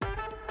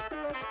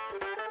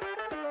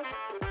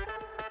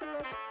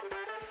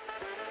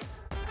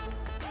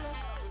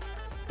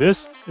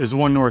This is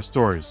One North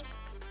Stories.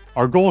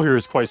 Our goal here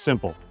is quite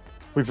simple.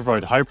 We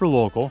provide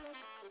hyper-local,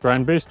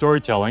 brand-based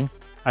storytelling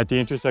at the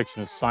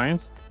intersection of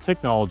science,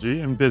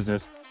 technology, and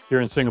business here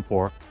in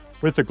Singapore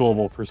with a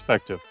global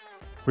perspective.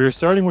 We are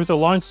starting with a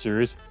launch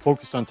series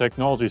focused on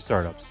technology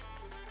startups,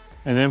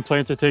 and then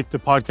plan to take the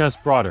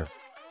podcast broader,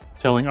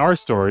 telling our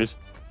stories,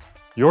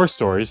 your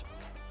stories,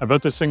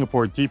 about the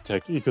Singapore deep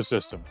tech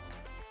ecosystem.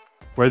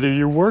 Whether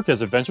you work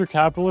as a venture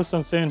capitalist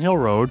on Sand Hill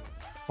Road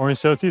or in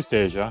Southeast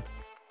Asia,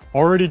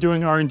 already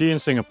doing R&D in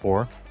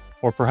Singapore,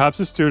 or perhaps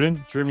a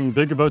student dreaming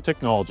big about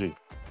technology,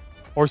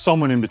 or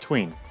someone in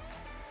between,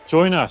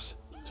 join us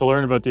to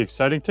learn about the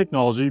exciting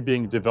technology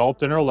being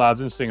developed in our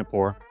labs in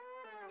Singapore,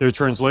 their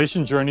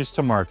translation journeys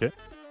to market,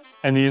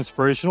 and the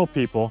inspirational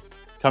people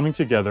coming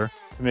together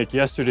to make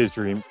yesterday's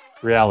dream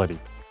reality.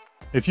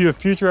 If you have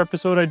future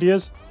episode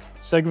ideas,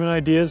 segment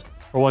ideas,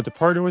 or want to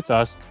partner with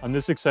us on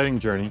this exciting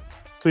journey,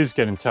 please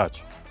get in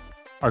touch.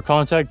 Our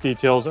contact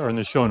details are in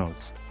the show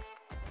notes.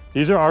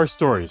 These are our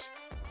stories.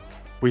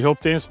 We hope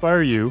they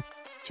inspire you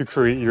to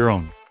create your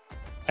own.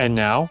 And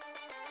now,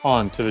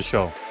 on to the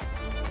show.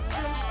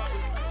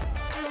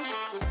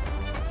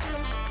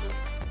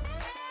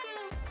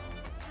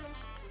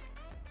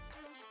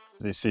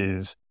 This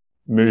is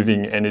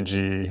moving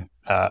energy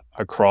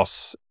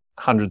across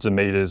hundreds of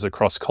meters,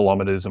 across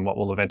kilometers, and what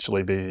will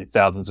eventually be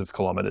thousands of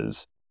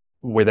kilometers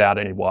without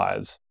any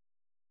wires.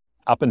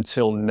 Up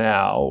until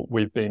now,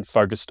 we've been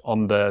focused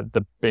on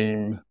the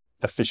beam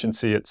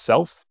efficiency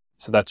itself.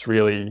 So that's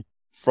really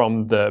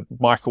from the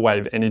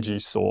microwave energy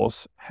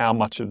source, how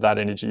much of that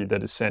energy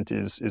that is sent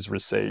is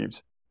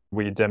received.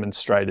 We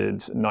demonstrated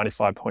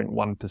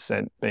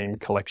 95.1% beam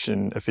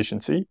collection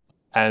efficiency,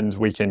 and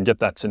we can get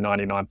that to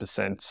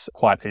 99%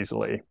 quite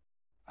easily.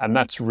 And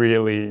that's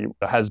really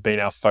has been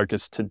our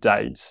focus to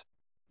date,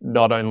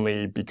 not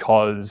only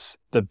because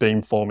the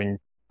beamforming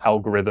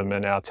algorithm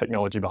and our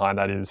technology behind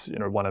that is,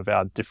 one of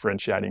our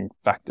differentiating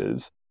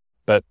factors,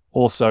 but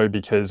also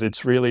because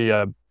it's really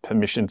a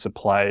permission to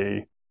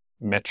play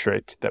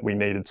metric that we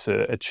needed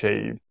to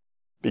achieve.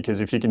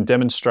 Because if you can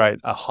demonstrate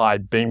a high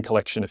beam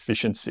collection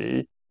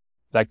efficiency,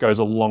 that goes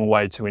a long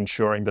way to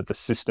ensuring that the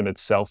system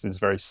itself is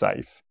very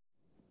safe.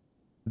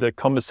 The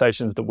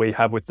conversations that we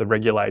have with the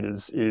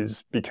regulators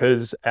is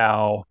because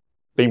our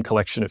beam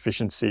collection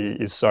efficiency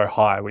is so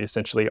high, we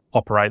essentially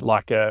operate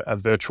like a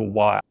virtual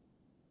wire.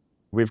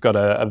 We've got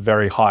a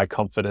very high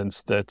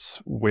confidence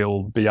that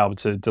we'll be able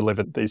to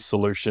deliver these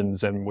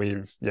solutions, and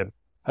we've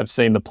have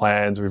seen the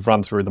plans, we've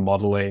run through the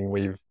modeling,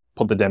 we've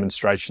put the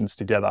demonstrations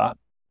together,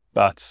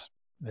 but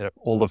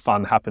all the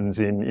fun happens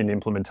in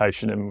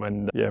implementation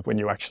and when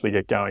you actually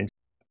get going.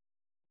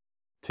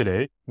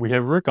 Today, we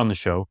have Rick on the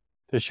show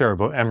to share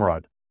about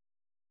EMROD.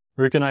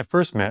 Rick and I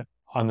first met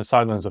on the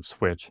sidelines of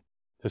Switch,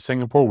 the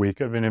Singapore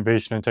Week of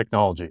Innovation and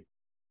Technology.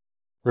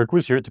 Rick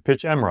was here to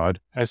pitch EMROD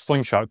as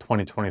Slingshot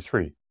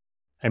 2023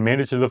 and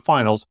made it to the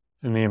finals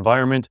in the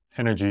Environment,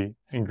 Energy,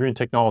 and Green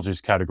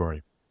Technologies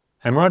category.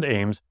 EMROD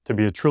aims to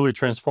be a truly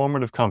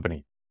transformative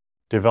company,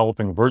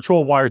 developing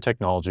virtual wire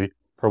technology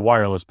for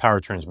wireless power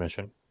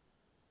transmission.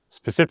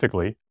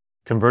 Specifically,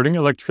 converting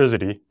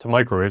electricity to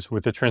microwaves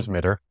with a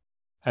transmitter,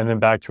 and then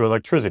back to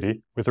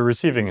electricity with a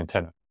receiving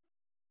antenna.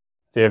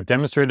 They have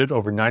demonstrated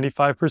over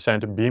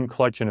 95% beam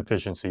collection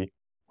efficiency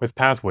with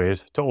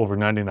pathways to over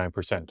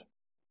 99%.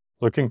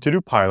 Looking to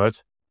do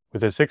pilots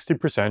with a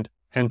 60%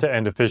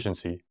 end-to-end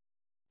efficiency,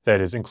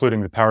 that is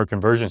including the power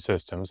conversion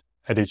systems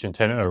at each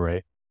antenna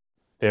array.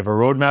 They have a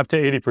roadmap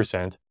to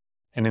 80%,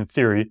 and in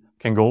theory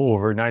can go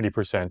over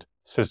 90%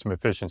 system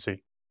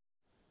efficiency.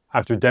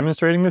 After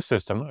demonstrating the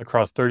system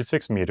across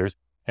 36 meters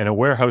in a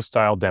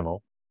warehouse-style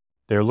demo,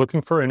 they are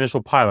looking for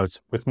initial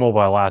pilots with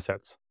mobile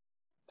assets.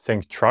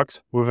 Think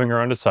trucks moving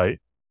around a site,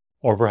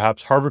 or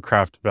perhaps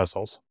hovercraft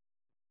vessels.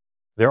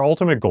 Their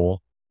ultimate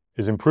goal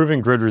is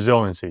improving grid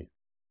resiliency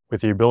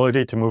with the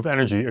ability to move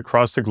energy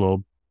across the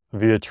globe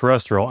via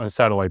terrestrial and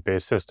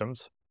satellite-based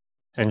systems.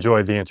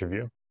 Enjoy the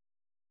interview.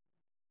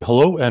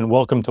 Hello and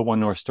welcome to One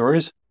North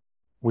Stories.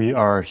 We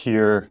are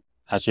here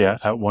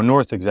at One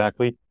North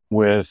exactly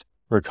with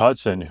Rick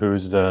Hudson,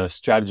 who's the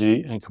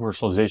Strategy and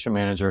Commercialization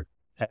Manager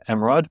at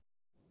EMROD.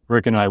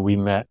 Rick and I, we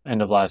met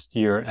end of last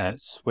year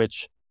at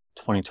Switch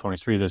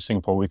 2023, the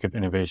Singapore Week of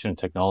Innovation and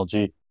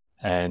Technology.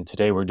 And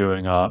today we're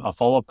doing a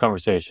follow-up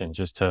conversation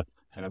just to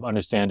kind of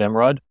understand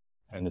EMROD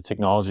and the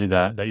technology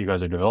that you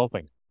guys are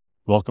developing.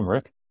 Welcome,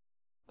 Rick.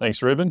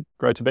 Thanks, Ruben.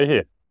 Great to be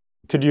here.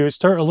 Could you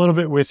start a little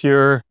bit with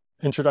your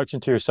introduction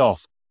to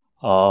yourself?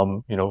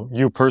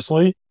 You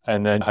personally,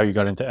 and then how you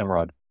got into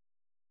EMROD.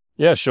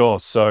 Yeah, sure.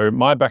 So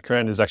my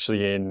background is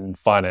actually in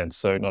finance,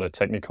 so not a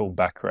technical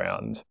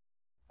background.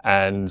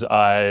 And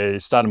I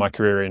started my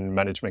career in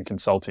management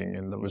consulting,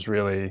 and that was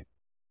really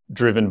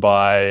driven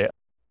by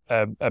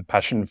a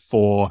passion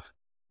for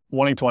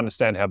wanting to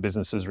understand how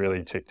businesses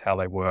really ticked, how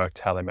they worked,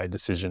 how they made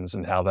decisions,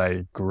 and how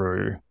they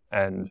grew.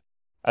 And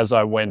as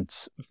I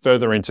went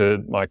further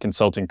into my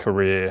consulting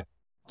career,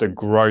 the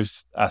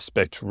growth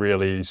aspect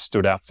really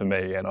stood out for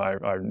me. And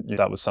I knew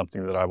that was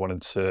something that I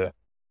wanted to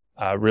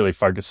really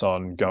focus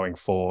on going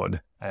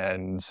forward.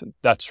 And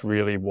that's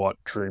really what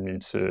drew me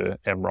to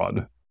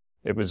EMROD.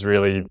 It was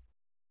really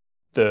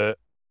the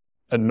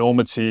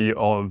enormity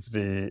of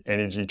the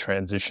energy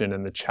transition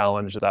and the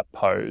challenge that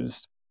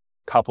posed,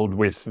 coupled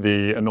with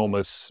the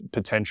enormous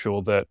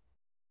potential that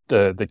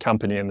the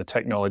company and the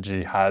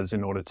technology has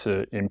in order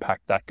to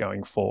impact that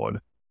going forward.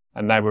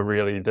 And they were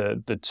really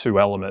the two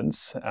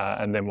elements.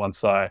 And then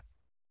once I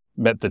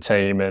met the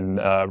team and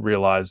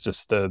realized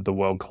just the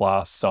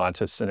world-class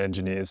scientists and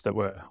engineers that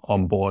were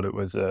on board, it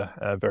was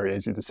a very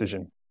easy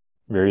decision.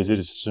 Very easy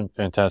decision.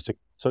 Fantastic.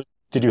 So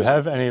did you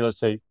have any, let's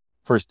say,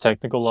 first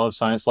technical loves,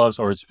 science loves,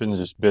 or it's been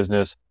just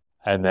business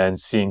and then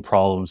seeing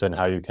problems and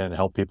how you can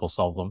help people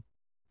solve them?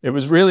 It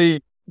was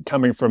really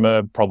coming from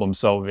a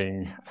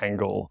problem-solving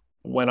angle.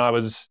 When I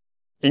was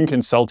in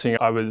consulting,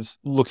 I was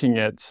looking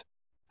at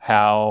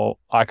how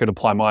I could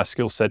apply my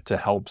skill set to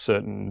help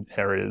certain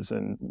areas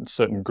and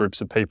certain groups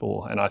of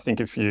people. And I think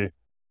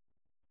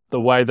the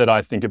way that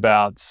I think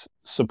about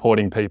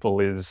supporting people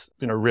is,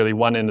 really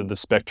one end of the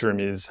spectrum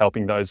is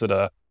helping those that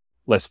are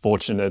less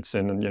fortunate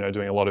and,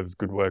 doing a lot of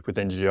good work with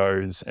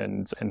NGOs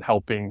and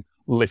helping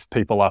lift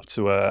people up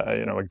to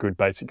a good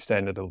basic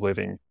standard of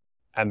living.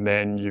 And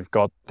then you've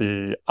got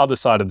the other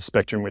side of the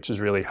spectrum, which is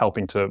really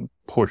helping to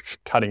push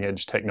cutting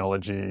edge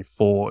technology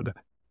forward.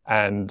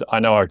 And I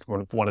know I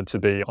wanted to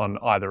be on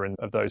either end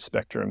of those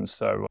spectrums.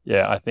 So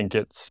I think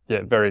it's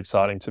very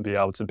exciting to be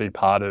able to be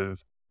part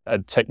of a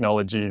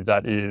technology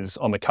that is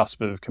on the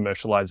cusp of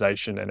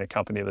commercialization and a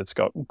company that's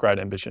got great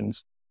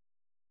ambitions.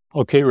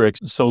 Okay, Rick.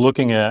 So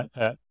looking at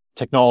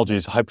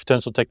technologies, high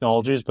potential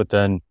technologies, but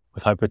then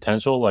with high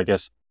potential, I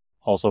guess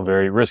also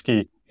very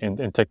risky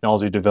in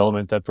technology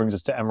development, that brings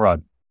us to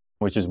EMROD,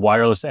 which is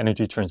wireless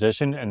energy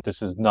transition. And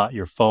this is not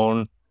your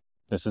phone.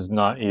 This is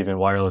not even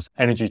wireless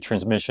energy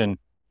transmission,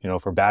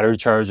 for battery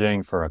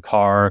charging, for a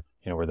car,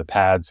 where the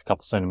pad's a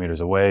couple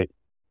centimeters away.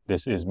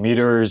 This is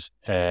meters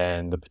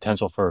and the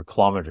potential for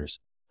kilometers.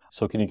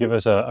 So can you give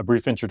us a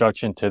brief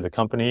introduction to the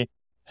company,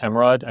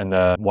 EMROD, and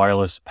the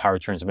wireless power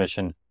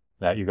transmission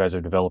that you guys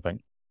are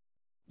developing?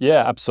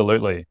 Yeah,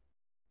 absolutely.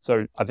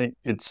 So I think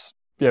it's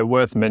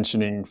worth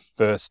mentioning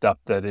first up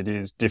that it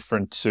is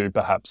different to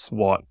perhaps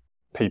what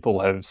people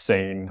have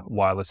seen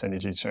wireless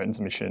energy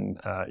transmission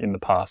in the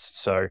past.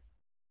 So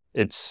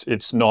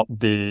it's not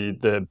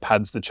the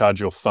pads that charge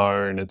your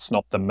phone. It's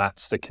not the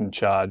mats that can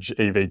charge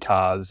EV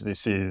cars.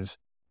 This is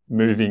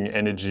moving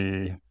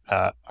energy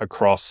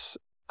across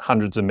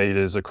hundreds of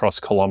meters,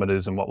 across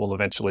kilometers, and what will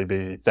eventually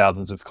be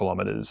thousands of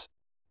kilometers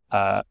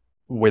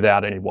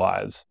without any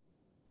wires.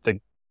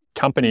 The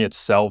company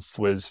itself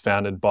was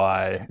founded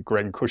by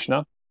Greg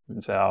Kushner,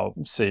 who's our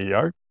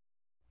CEO,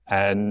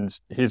 and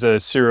he's a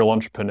serial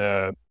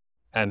entrepreneur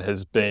and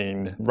has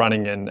been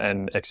running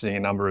and exiting a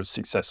number of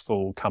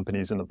successful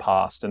companies in the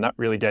past. And that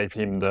really gave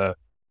him the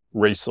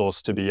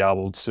resource to be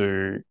able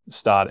to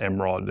start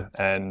EMROD.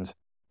 And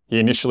he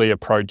initially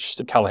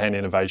approached Callaghan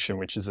Innovation,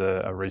 which is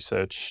a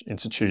research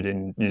institute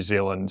in New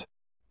Zealand,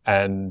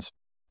 and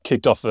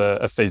kicked off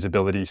a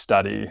feasibility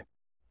study.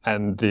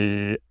 And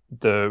the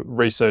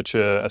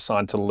researcher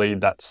assigned to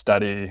lead that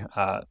study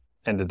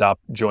ended up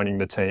joining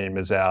the team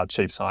as our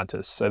chief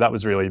scientist. So that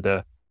was really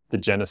the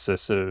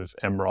genesis of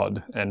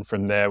EMROD. And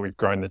from there, we've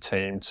grown the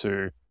team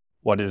to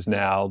what is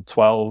now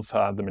 12,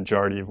 the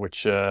majority of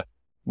which are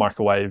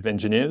microwave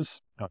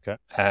engineers. Okay.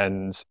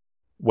 And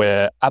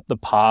we're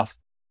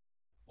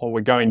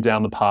going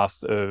down the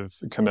path of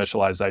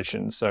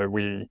commercialization. So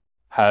we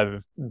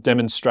have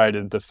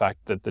demonstrated the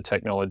fact that the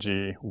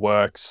technology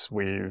works.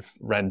 We've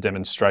ran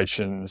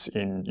demonstrations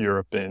in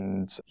Europe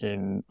and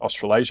in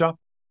Australasia.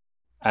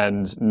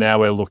 And now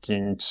we're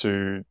looking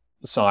to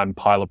sign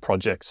pilot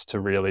projects to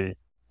really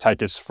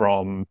take us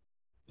from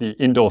the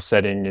indoor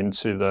setting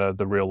into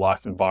the real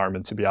life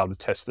environment to be able to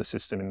test the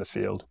system in the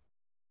field.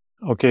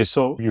 Okay,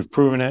 so you've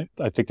proven it.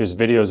 I think there's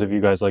videos of you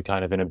guys like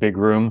kind of in a big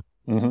room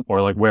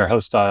or like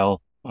warehouse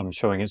style. I'm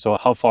showing it. So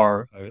how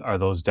far are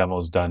those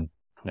demos done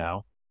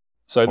now?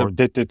 So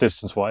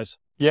distance wise?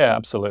 Yeah,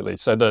 absolutely.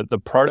 So the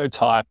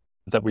prototype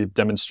that we've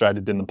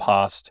demonstrated in the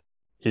past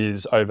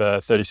is over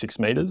 36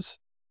 meters.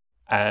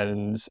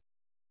 And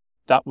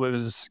that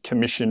was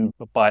commissioned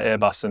by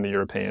Airbus and the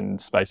European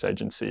Space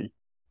Agency.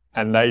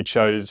 And they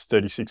chose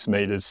 36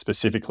 meters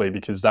specifically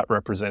because that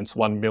represents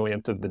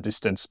 1/millionth of the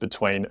distance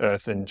between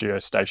Earth and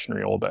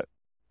geostationary orbit.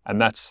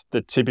 And that's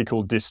the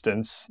typical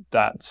distance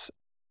that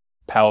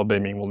power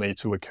beaming will need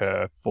to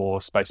occur for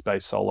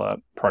space-based solar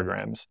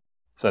programs.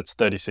 So that's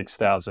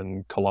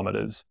 36,000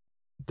 kilometers.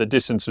 The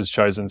distance was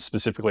chosen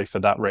specifically for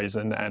that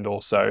reason. And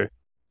also,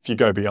 if you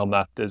go beyond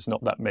that, there's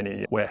not that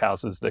many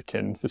warehouses that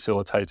can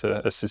facilitate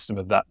a system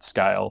of that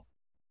scale.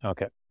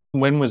 Okay.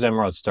 When was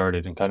EMROD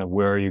started and kind of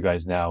where are you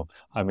guys now?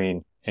 I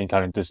mean, in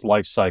kind of this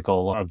life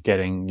cycle of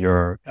getting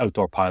your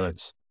outdoor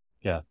pilots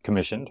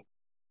commissioned.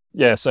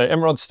 Yeah, so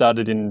EMROD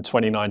started in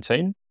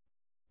 2019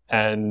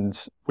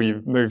 and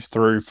we've moved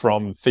through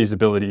from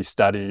feasibility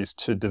studies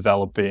to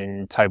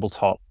developing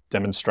tabletop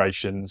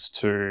demonstrations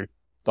to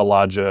the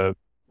larger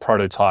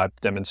prototype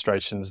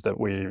demonstrations that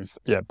we've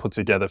put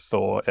together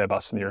for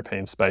Airbus and the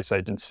European Space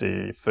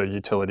Agency, for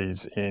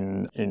utilities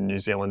in New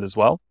Zealand as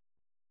well.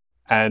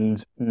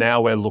 And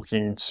now we're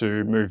looking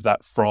to move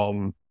that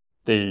from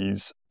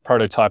these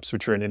prototypes,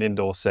 which are in an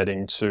indoor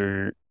setting,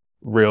 to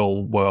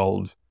real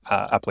world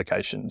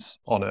applications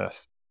on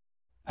Earth.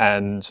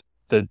 And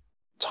the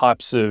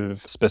types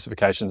of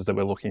specifications that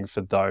we're looking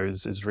for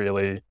those is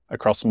really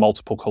across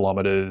multiple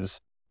kilometers,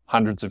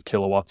 hundreds of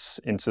kilowatts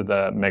into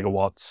the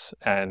megawatts,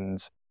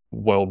 and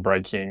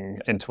world-breaking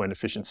end-to-end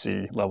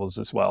efficiency levels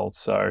as well.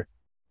 So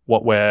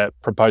what we're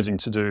proposing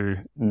to do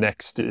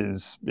next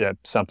is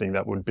something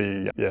that would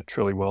be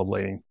truly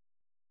world-leading.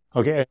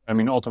 Okay. I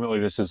mean, ultimately,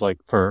 this is like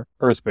for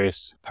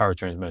Earth-based power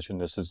transmission,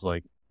 this is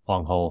like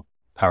long-haul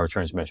power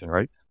transmission,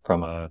 right?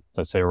 From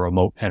let's say a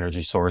remote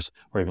energy source,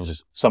 or even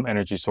just some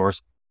energy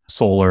source,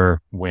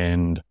 solar,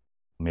 wind,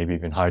 maybe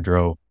even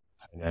hydro,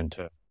 and then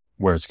to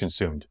where it's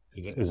consumed.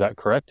 Is that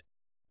correct?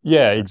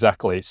 Yeah,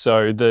 exactly.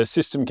 So the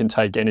system can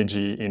take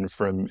energy in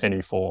from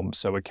any form.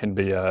 So it can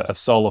be a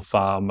solar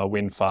farm, a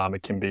wind farm.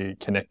 It can be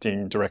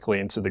connecting directly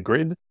into the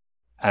grid.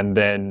 And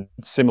then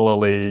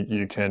similarly,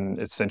 you can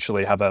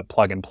essentially have a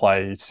plug and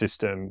play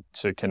system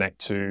to connect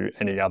to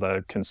any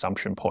other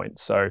consumption point.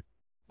 So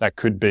that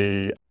could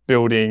be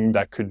building,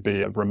 that could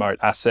be remote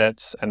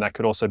assets, and that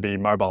could also be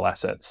mobile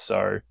assets.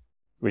 So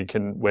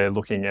we're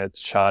looking at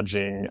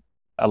charging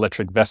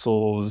electric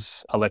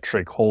vessels,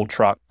 electric haul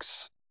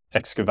trucks,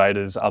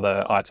 excavators,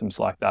 other items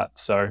like that.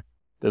 So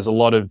there's a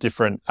lot of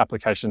different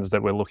applications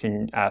that we're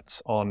looking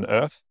at on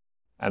Earth.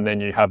 And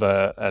then you have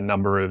a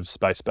number of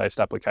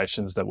space-based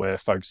applications that we're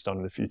focused on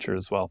in the future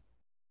as well.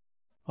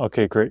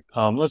 Okay, great.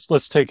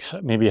 Let's take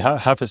maybe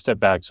half a step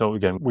back. So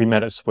again, we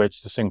met at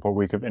Switch, the Singapore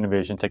Week of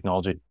Innovation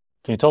Technology.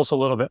 Can you tell us a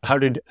little bit, how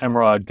did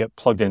EMROD get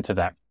plugged into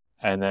that?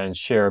 And then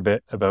share a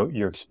bit about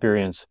your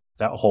experience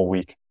that whole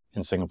week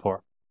in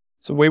Singapore.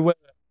 So we were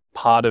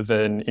part of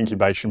an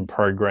incubation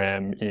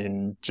program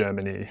in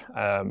Germany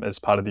as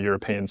part of the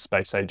European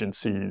Space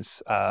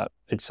Agency's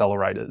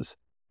accelerators.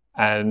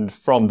 And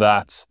from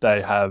that,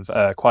 they have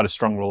quite a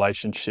strong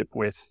relationship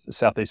with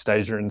Southeast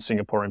Asia and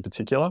Singapore in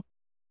particular.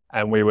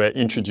 And we were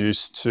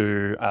introduced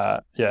to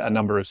a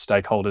number of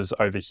stakeholders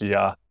over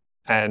here,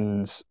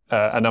 and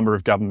a number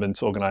of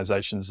government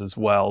organisations as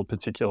well,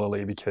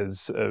 particularly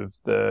because of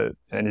the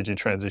energy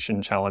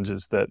transition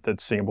challenges that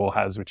Singapore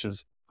has, which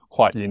is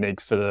quite unique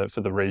for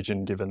the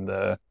region, given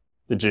the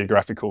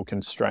geographical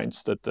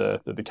constraints that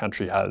the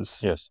country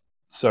has. Yes.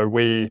 So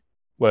we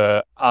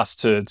were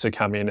asked to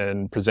come in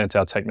and present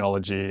our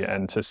technology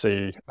and to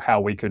see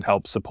how we could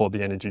help support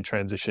the energy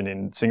transition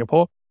in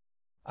Singapore.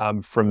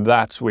 From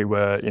that, we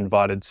were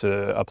invited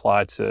to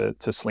apply to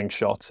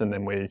Slingshot, and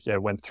then we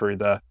went through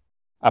the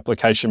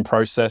application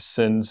process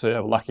and were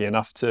lucky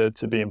enough to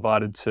be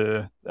invited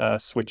to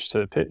switch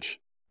to pitch.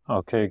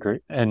 Okay,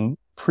 great. And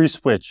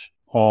pre-switch,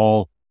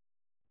 all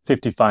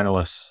 50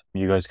 finalists,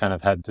 you guys kind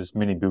of had this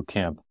mini boot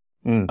camp.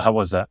 How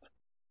was that?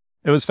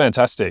 It was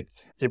fantastic.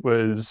 It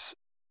was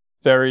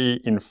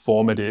very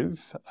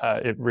informative.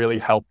 It really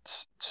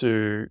helped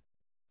to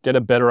get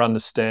a better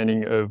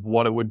understanding of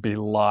what it would be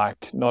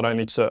like, not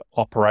only to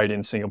operate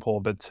in Singapore,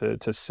 but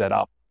to set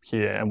up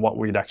here, and what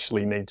we'd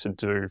actually need to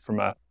do from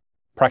a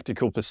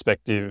practical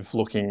perspective,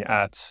 looking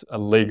at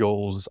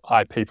legals,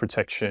 IP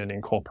protection,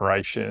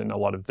 incorporation, a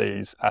lot of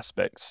these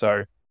aspects.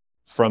 So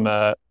from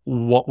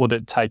what would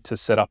it take to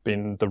set up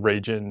in the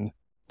region,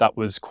 that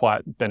was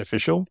quite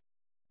beneficial.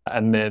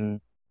 And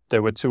then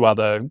there were two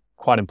other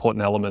quite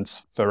important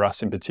elements for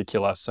us in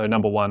particular. So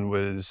number one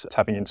was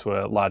tapping into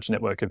a large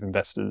network of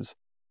investors.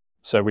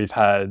 So we've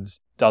had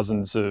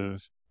dozens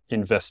of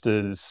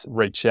investors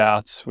reach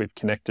out, we've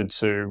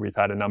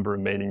had a number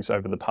of meetings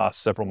over the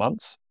past several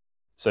months.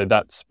 So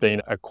that's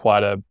been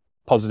quite a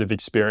positive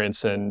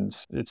experience, and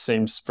it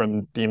seems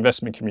from the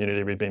investment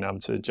community we've been able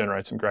to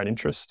generate some great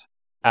interest.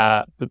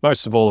 But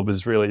most of all, it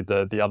was really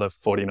the other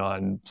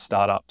 49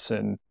 startups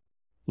and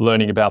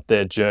learning about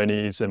their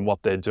journeys and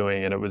what they're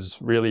doing. And it was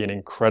really an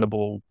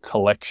incredible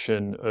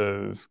collection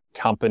of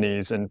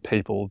companies and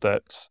people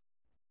that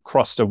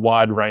crossed a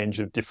wide range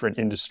of different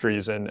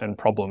industries and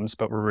problems,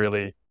 but were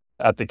really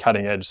at the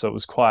cutting edge. So it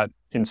was quite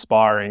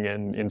inspiring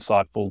and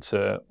insightful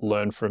to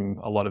learn from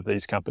a lot of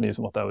these companies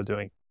and what they were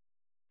doing.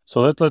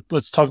 So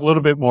let's talk a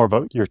little bit more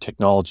about your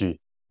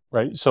technology,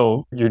 right?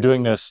 So you're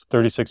doing this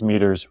 36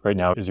 meters right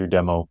now is your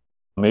demo.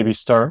 Maybe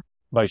start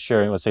by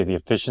sharing, let's say, the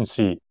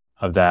efficiency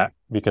of that,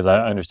 because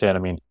I understand,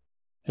 I mean,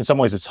 in some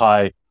ways it's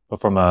high,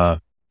 but from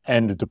a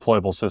end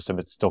deployable system,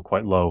 it's still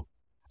quite low.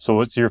 So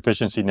what's your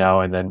efficiency now?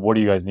 And then what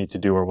do you guys need to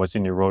do, or what's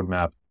in your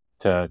roadmap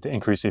to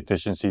increase the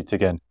efficiency to,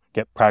 again,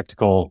 get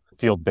practical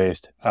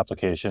field-based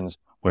applications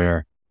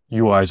where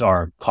UIs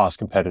are cost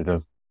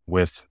competitive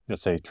with,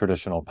 let's say,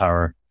 traditional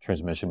power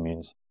transmission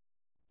means?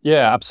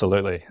 Yeah,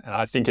 absolutely.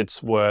 I think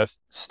it's worth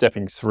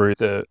stepping through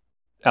the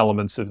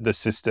elements of the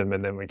system,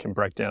 and then we can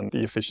break down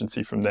the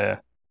efficiency from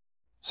there.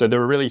 So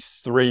there are really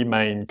three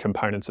main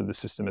components of the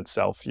system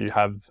itself. You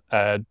have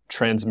a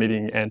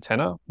transmitting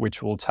antenna,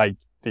 which will take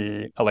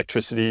the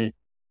electricity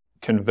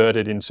convert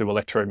it into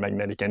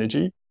electromagnetic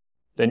energy.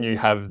 Then you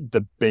have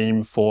the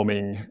beam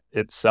forming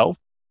itself,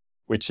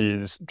 which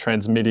is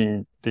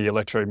transmitting the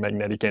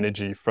electromagnetic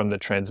energy from the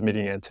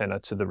transmitting antenna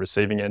to the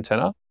receiving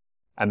antenna.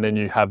 And then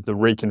you have the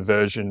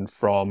reconversion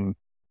from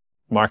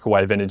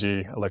microwave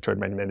energy,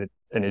 electromagnetic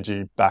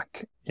energy,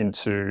 back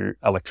into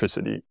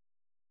electricity.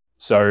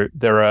 So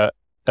there are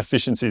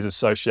efficiencies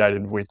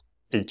associated with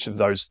each of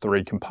those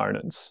three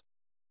components.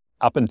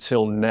 Up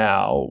until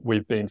now,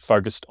 we've been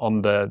focused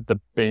on the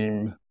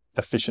beam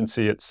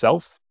efficiency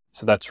itself.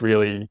 So that's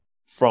really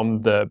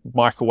from the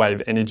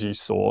microwave energy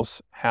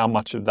source, how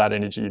much of that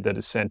energy that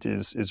is sent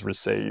is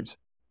received.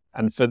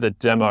 And for the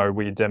demo,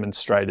 we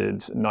demonstrated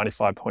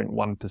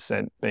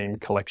 95.1% beam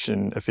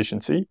collection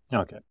efficiency.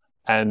 Okay.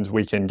 And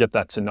we can get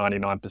that to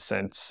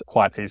 99%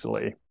 quite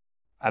easily.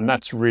 And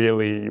that's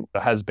really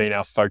has been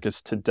our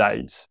focus to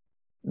date,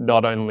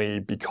 not only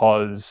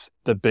because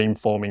the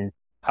beamforming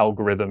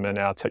algorithm and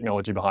our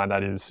technology behind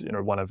that is,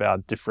 one of our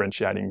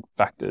differentiating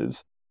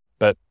factors,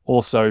 but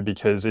also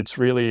because it's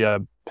really a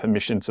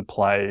permission to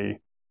play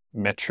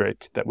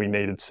metric that we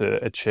needed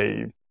to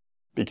achieve.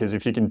 Because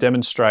if you can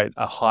demonstrate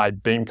a high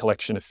beam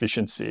collection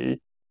efficiency,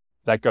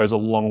 that goes a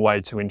long way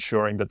to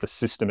ensuring that the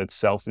system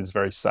itself is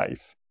very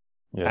safe.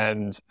 Yes.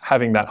 And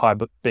having that high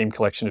beam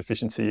collection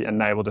efficiency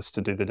enabled us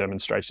to do the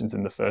demonstrations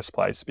in the first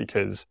place,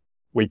 because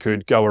we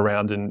could go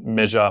around and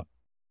measure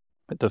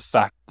the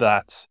fact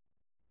that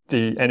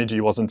the energy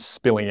wasn't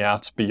spilling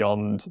out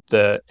beyond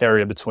the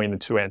area between the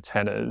two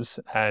antennas,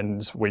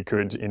 and we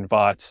could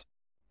invite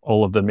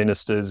all of the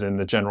ministers and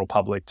the general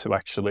public to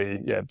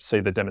actually see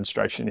the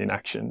demonstration in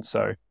action.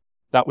 So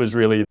that was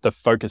really the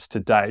focus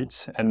to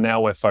date. And now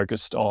we're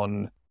focused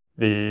on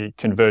the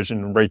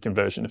conversion and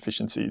reconversion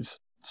efficiencies.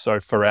 So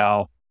for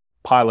our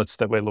pilots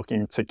that we're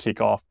looking to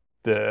kick off,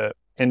 the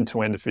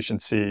end-to-end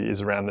efficiency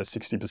is around the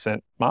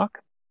 60%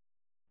 mark.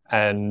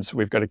 And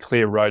we've got a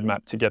clear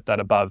roadmap to get that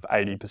above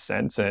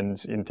 80%.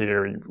 And in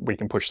theory, we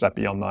can push that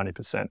beyond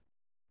 90%.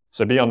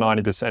 So beyond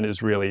 90%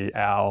 is really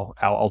our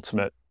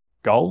ultimate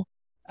goal.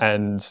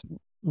 And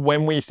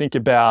when we think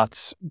about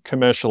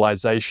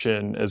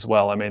commercialization as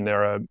well, I mean,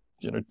 there are,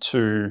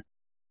 two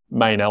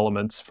main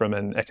elements from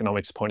an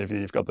economics point of view.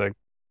 You've got the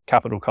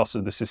capital cost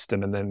of the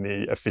system and then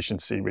the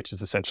efficiency, which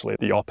is essentially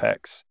the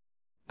OPEX.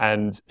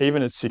 And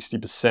even at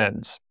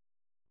 60%,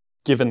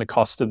 given the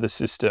cost of the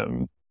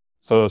system,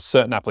 for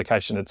certain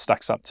application, it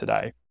stacks up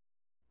today.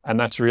 And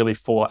that's really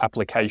for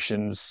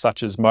applications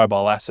such as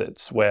mobile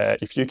assets, where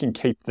if you can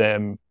keep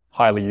them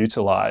highly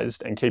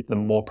utilized and keep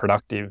them more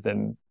productive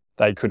than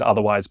they could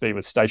otherwise be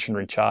with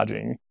stationary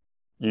charging,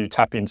 you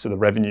tap into the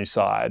revenue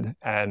side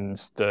and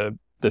the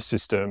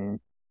system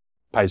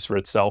pays for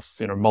itself,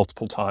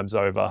 multiple times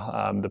over.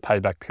 The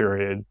payback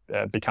period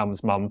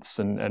becomes months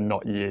and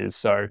not years.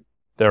 So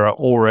there are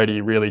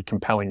already really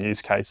compelling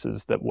use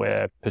cases that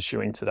we're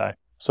pursuing today.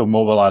 So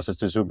mobile assets,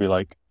 this would be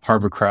like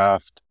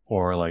hovercraft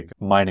or like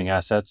mining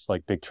assets,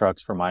 like big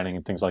trucks for mining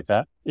and things like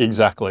that?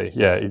 Exactly.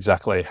 Yeah,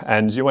 exactly.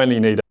 And you only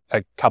need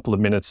a couple of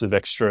minutes of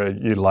extra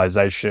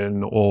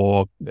utilization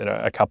or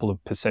a couple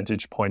of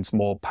percentage points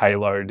more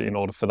payload in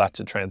order for that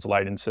to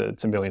translate into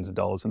millions of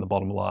dollars in the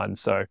bottom line.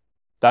 So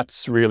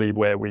that's really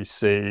where we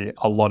see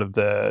a lot of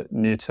the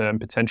near-term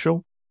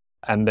potential.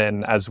 And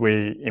then as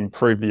we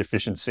improve the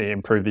efficiency,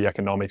 improve the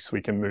economics,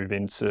 we can move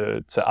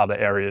into other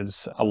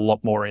areas, a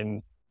lot more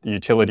in the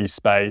utility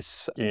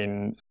space,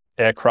 in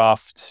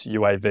aircraft,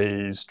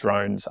 UAVs,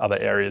 drones, other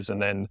areas,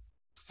 and then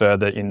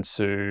further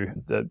into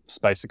the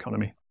space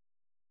economy.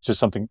 Just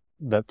something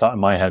that thought in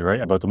my head,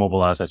 right, about the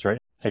mobile assets, right?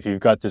 If you've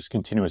got this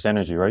continuous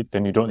energy, right,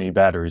 then you don't need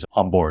batteries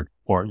on board,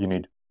 or you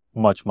need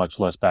much, much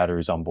less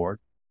batteries on board.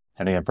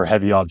 And again, for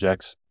heavy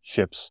objects,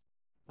 ships,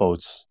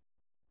 boats,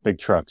 big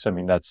trucks, I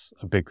mean, that's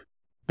a big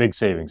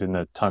savings in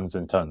the tons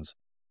and tons.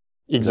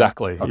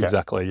 Exactly. Okay.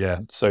 Exactly.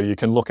 Yeah. So you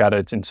can look at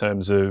it in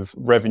terms of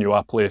revenue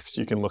uplift.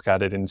 You can look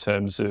at it in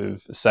terms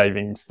of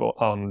saving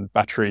on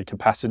battery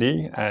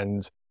capacity.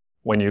 And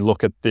when you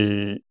look at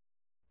the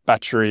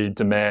battery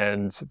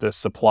demand, the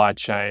supply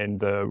chain,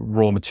 the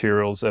raw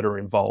materials that are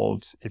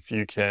involved, if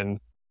you can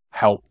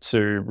help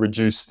to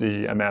reduce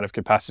the amount of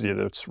capacity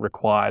that's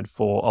required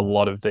for a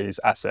lot of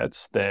these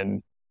assets,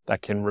 then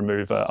that can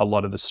remove a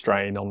lot of the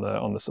strain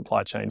on the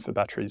supply chain for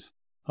batteries.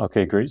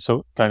 Okay, great.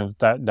 So kind of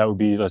that would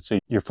be, let's say,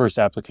 your first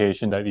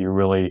application that you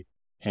really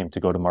aim to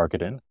go to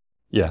market in.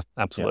 Yeah,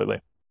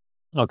 absolutely.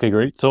 Yeah. Okay,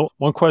 great. So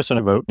one question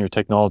about your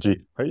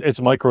technology, right?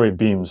 It's microwave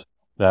beams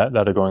that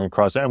are going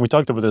across. And we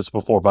talked about this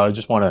before, but I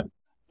just want to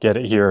get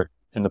it here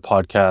in the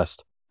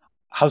podcast.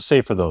 How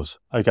safe are those?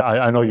 Like,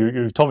 I know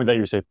you told me that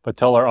you're safe, but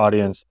tell our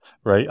audience,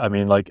 right? I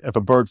mean, like if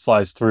a bird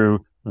flies through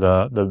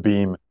the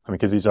beam, I mean,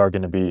 because these are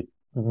going to be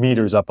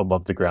meters up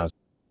above the ground.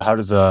 How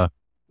does the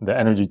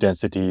energy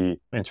density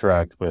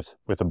interact with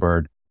a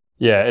bird?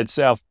 Yeah, it's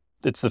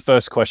the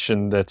first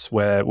question that's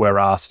we're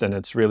asked, and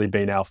it's really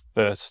been our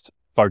first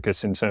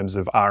focus in terms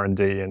of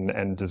R&D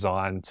and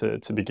design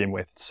to begin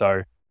with.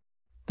 So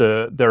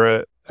there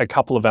are a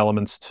couple of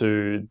elements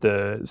to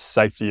the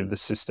safety of the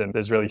system.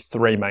 There's really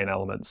three main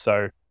elements.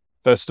 So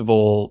First of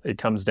all, it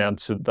comes down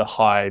to the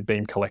high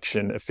beam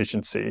collection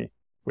efficiency,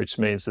 which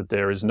means that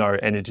there is no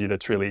energy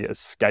that's really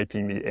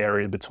escaping the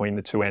area between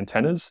the two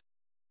antennas.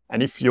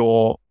 And if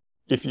you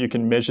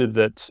can measure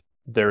that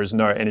there is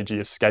no energy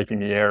escaping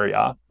the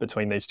area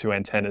between these two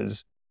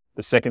antennas,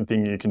 the second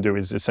thing you can do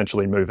is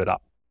essentially move it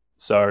up.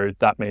 So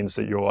that means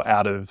that you're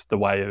out of the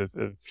way of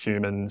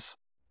humans.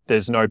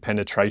 There's no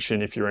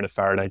penetration if you're in a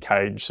Faraday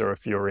cage, or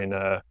if you're in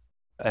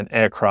an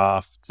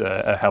aircraft,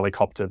 a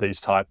helicopter,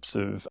 these types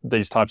of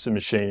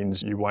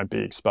machines, you won't be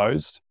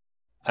exposed.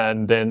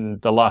 And then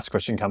the last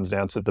question comes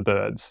down to the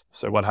birds.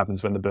 So what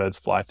happens when the birds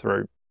fly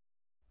through?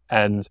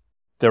 And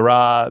there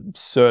are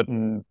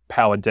certain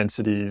power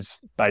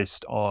densities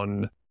based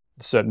on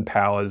certain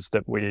powers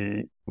that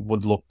we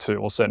would look to,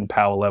 or certain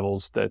power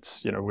levels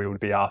that, we would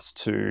be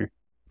asked to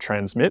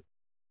transmit.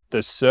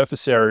 The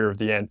surface area of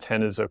the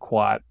antennas are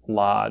quite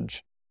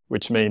large,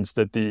 which means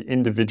that the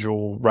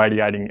individual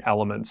radiating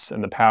elements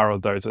and the power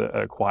of those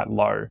are quite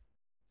low.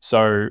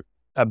 So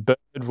a bird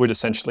would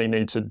essentially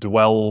need to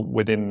dwell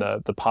within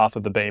the path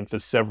of the beam for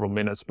several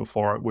minutes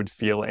before it would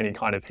feel any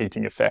kind of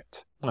heating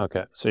effect.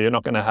 Okay. So you're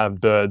not going to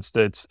have birds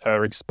that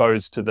are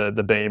exposed to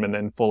the beam and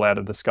then fall out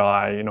of the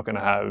sky. You're not going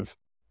to have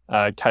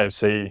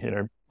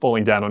KFC,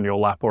 falling down on your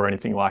lap or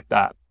anything like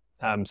that.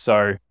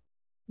 So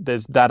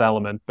there's that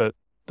element, but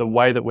the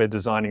way that we're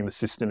designing the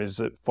system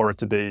is for it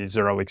to be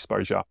zero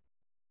exposure.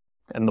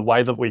 And the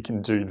way that we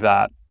can do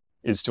that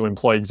is to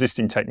employ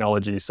existing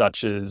technology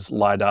such as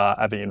LiDAR,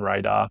 avian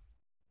radar,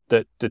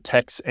 that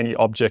detects any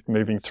object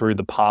moving through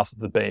the path of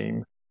the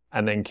beam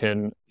and then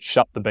can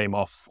shut the beam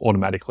off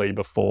automatically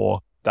before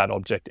that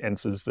object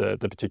enters the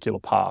particular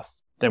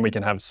path. Then we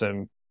can have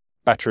some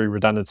battery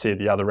redundancy at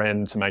the other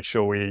end to make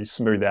sure we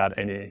smooth out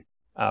any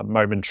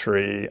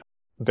momentary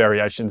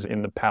variations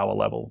in the power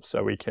level.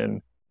 So we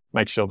can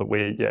make sure that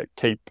we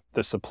keep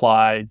the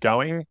supply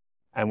going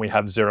and we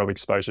have zero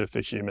exposure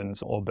for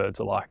humans or birds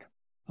alike.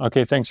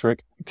 Okay, thanks,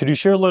 Rick. Could you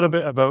share a little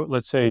bit about,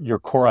 let's say, your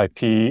core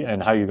IP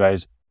and how you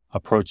guys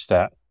approach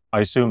that? I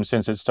assume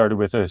since it started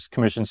with this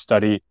commission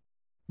study,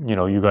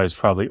 you guys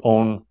probably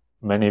own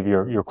many of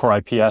your core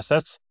IP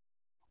assets.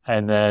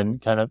 And then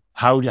kind of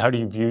how do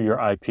you view your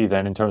IP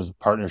then in terms of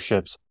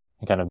partnerships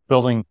and kind of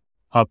building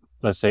up,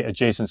 let's say,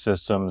 adjacent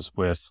systems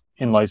with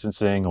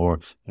in-licensing or,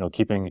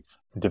 keeping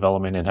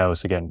development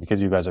in-house again,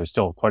 because you guys are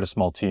still quite a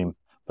small team,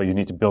 but you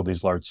need to build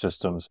these large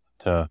systems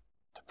to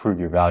prove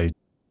your value.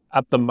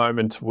 At the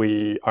moment,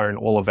 we own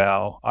all of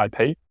our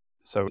IP.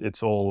 So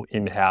it's all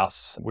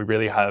in-house. We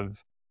really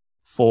have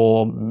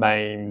 4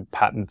 main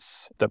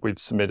patents that we've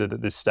submitted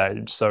at this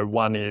stage. So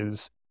one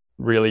is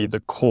really the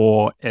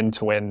core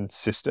end-to-end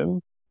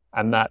system.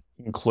 And that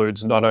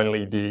includes not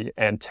only the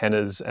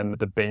antennas and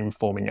the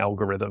beam-forming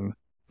algorithm,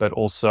 but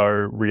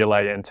also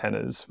relay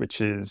antennas,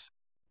 which is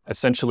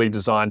essentially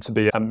designed to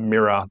be a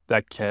mirror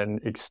that can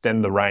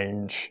extend the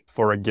range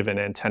for a given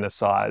antenna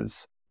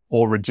size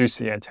or reduce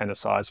the antenna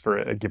size for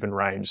a given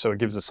range. So it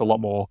gives us a lot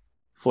more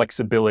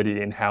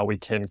flexibility in how we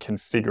can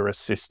configure a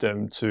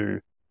system to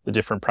the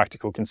different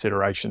practical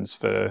considerations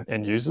for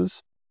end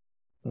users.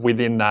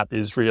 Within that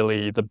is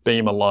really the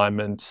beam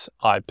alignment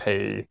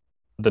IP,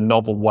 the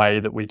novel way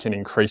that we can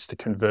increase the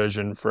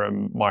conversion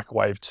from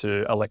microwave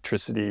to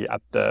electricity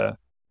at the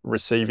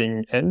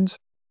receiving end.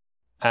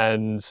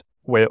 And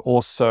we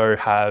also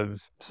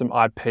have some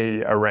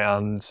IP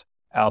around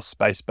our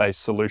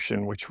space-based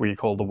solution, which we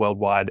call the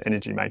Worldwide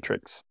Energy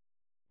Matrix.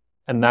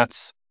 And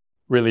that's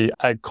really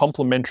a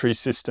complementary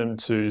system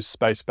to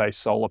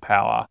space-based solar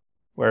power,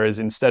 whereas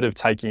instead of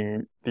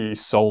taking the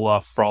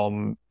solar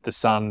from the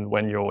sun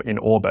when you're in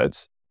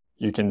orbit,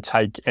 you can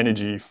take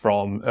energy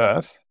from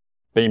Earth,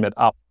 beam it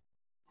up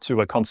to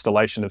a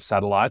constellation of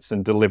satellites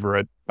and deliver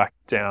it back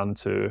down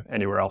to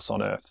anywhere else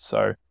on Earth.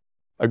 So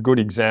a good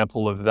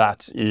example of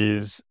that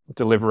is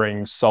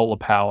delivering solar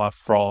power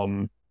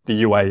from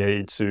the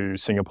UAE to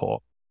Singapore.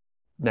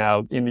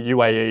 Now, in the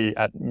UAE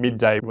at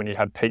midday when you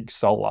have peak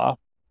solar,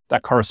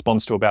 that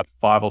corresponds to about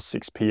 5 or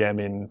 6 p.m.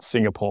 in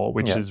Singapore,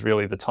 which is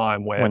really the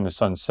time when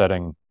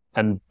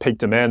and peak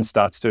demand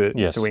starts to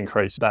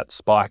increase. That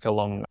spike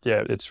along,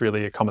 it's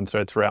really a common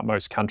thread throughout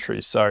most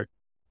countries. So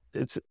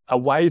it's a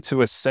way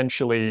to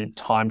essentially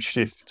time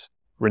shift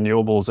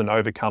renewables and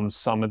overcome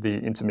some of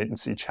the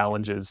intermittency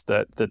challenges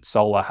that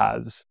solar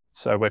has.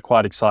 So we're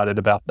quite excited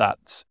about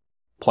that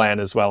plan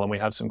as well, and we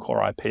have some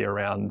core IP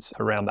around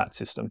that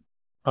system.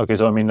 Okay,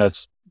 so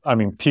that's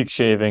peak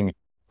shaving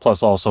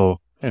plus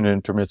also an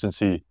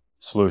intermittency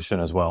solution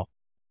as well,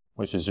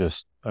 which is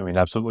just,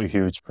 absolutely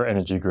huge for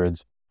energy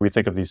grids. We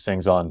think of these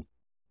things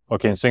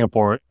in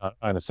Singapore,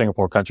 on a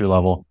Singapore country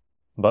level,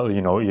 but,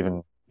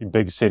 even in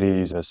big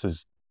cities, this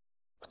is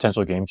a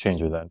potential game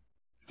changer then.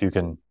 If you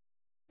can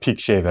peak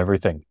shave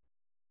everything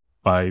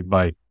by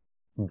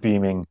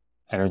beaming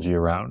energy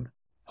around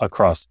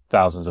across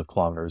thousands of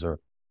kilometers or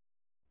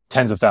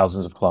tens of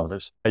thousands of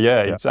kilometers.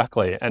 Yeah,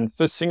 exactly. And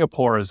for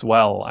Singapore as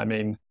well,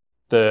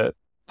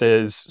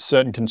 there's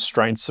certain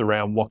constraints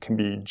around what can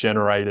be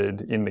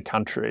generated in the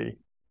country.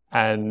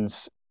 And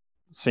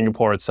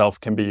Singapore itself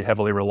can be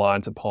heavily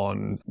reliant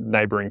upon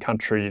neighboring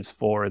countries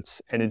for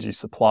its energy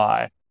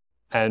supply.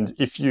 And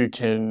if you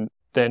can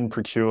then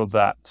procure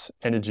that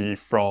energy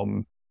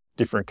from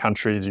different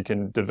countries, you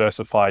can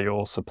diversify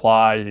your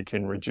supply, you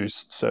can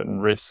reduce certain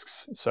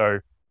risks. So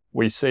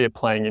we see it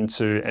playing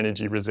into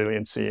energy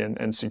resiliency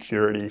and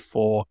security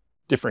for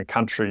different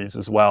countries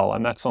as well.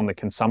 And that's on the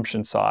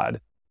consumption side.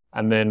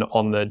 And then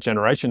on the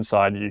generation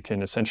side, you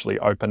can essentially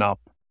open up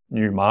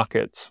new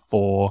markets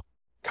for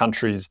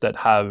countries that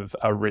have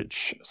a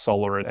rich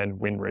solar and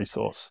wind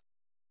resource.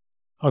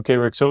 Okay,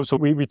 Rick. So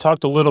we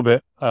talked a little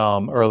bit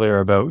earlier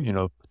about,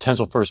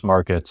 potential first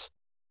markets.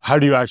 How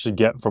do you actually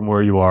get from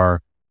where you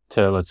are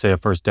to, let's say, a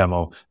first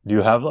demo? Do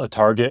you have a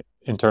target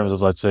in terms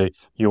of, let's say,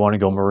 you want to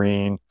go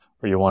marine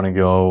or you want to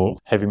go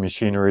heavy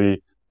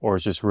machinery, or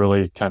it's just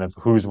really kind of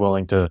who's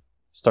willing to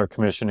start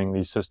commissioning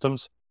these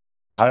systems?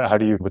 How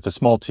do you, with a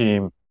small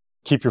team,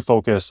 keep your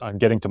focus on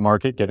getting to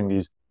market, getting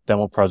these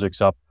demo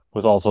projects up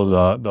with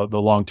also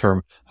the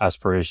long-term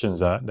aspirations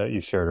that you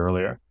shared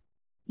earlier?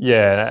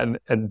 Yeah,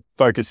 and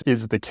focus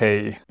is the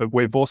key. But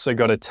we've also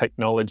got a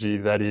technology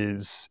that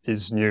is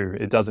new.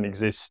 It doesn't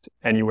exist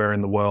anywhere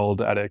in the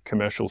world at a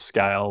commercial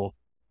scale.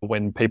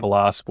 When people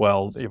ask,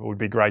 well, it would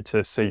be great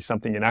to see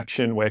something in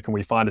action, where can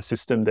we find a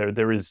system?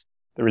 There is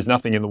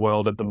nothing in the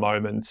world at the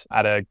moment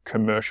at a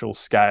commercial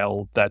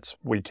scale that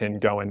we can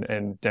go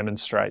and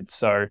demonstrate.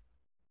 So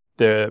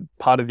the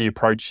part of the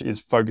approach is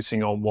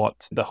focusing on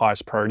what the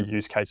highest priority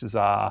use cases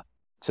are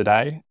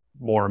today,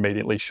 more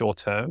immediately short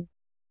term.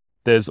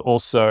 There's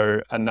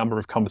also a number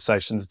of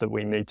conversations that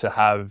we need to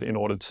have in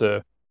order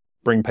to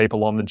bring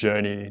people on the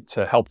journey,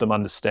 to help them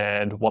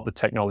understand what the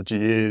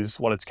technology is,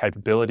 what its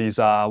capabilities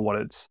are, what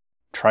its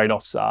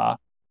trade-offs are,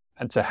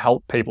 and to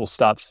help people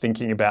start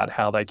thinking about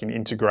how they can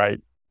integrate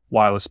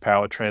wireless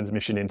power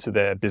transmission into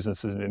their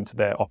businesses and into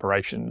their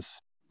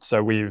operations.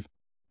 So we've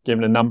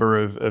given a number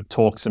of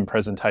talks and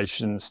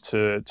presentations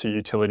to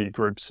utility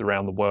groups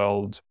around the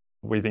world.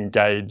 We've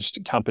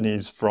engaged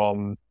companies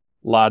from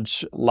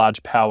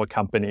large power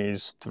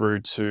companies through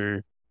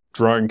to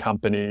drone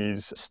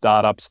companies,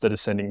 startups that are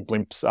sending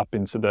blimps up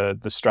into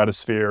the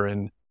stratosphere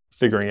and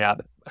figuring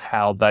out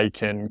how they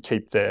can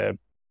keep their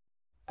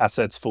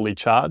assets fully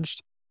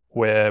charged.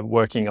 We're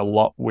working a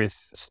lot with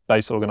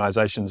space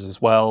organizations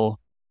as well,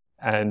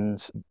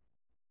 and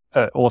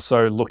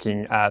also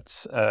looking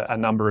at a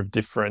number of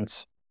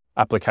different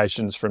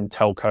applications from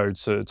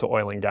telco to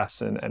oil and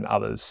gas and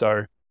others.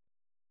 So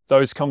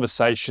those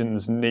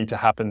conversations need to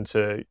happen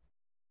to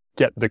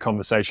get the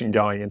conversation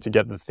going and to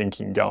get the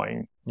thinking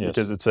going. Yes.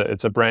 Because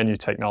it's a brand new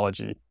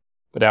technology.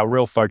 But our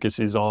real focus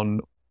is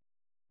on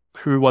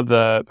who are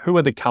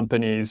the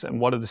companies and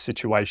what are the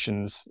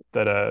situations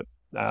that are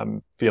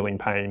feeling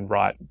pain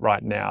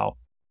right now,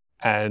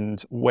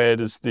 and where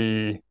does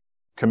the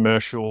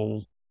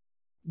commercial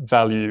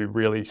value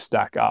really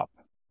stack up.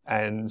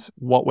 And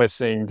what we're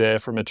seeing there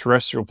from a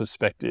terrestrial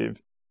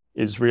perspective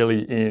is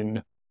really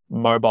in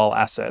mobile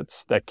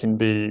assets that can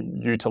be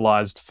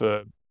utilized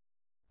for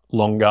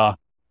longer,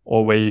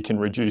 or where you can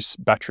reduce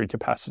battery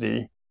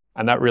capacity.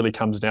 And that really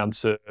comes down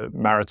to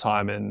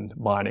maritime and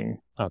mining.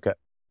 Okay.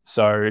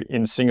 So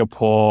in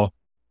Singapore,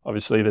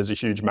 obviously there's a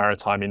huge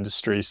maritime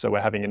industry. So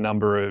we're having a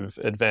number of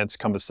advanced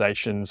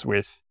conversations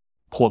with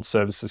port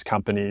services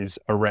companies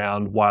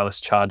around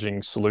wireless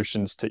charging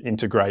solutions to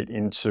integrate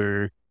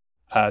into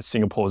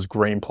Singapore's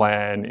Green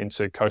Plan,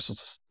 into coastal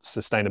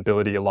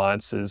sustainability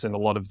alliances, and a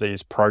lot of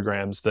these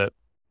programs that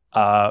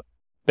are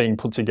being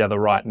put together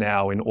right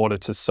now in order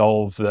to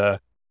solve the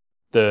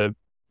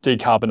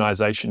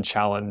decarbonisation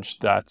challenge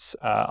that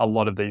a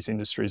lot of these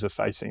industries are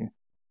facing.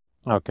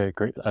 Okay,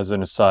 great. As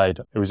an aside,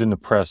 it was in the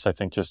press, I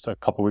think just a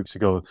couple of weeks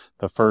ago,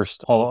 the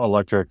first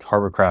all-electric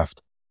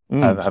hovercraft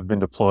have been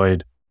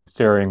deployed,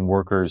 ferrying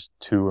workers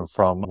to and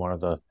from one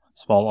of the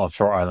small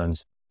offshore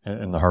islands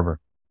in the harbor.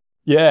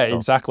 Yeah,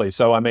 exactly.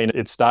 So, I mean,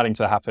 it's starting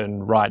to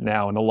happen right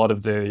now, and a lot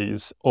of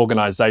these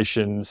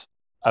organizations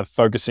are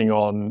focusing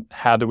on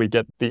how do we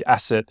get the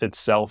asset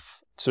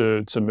itself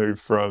to move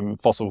from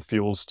fossil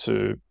fuels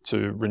to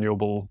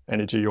renewable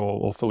energy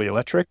or fully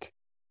electric.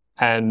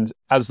 And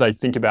as they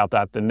think about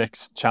that, the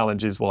next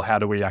challenge is, well, how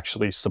do we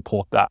actually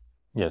support that?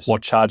 Yes.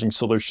 What charging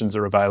solutions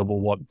are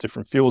available? What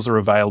different fuels are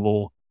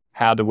available?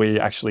 How do we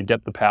actually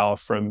get the power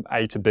from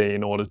A to B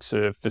in order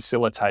to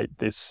facilitate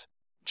this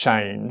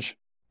change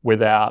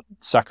without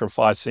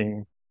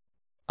sacrificing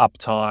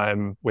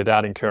uptime,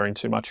 without incurring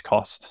too much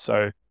cost?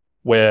 So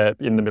we're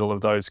in the middle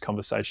of those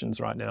conversations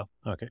right now.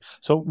 Okay.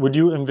 So would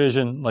you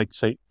envision, like,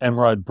 say,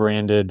 EMROD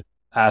branded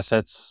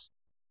assets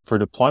for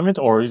deployment,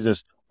 or is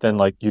this then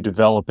like you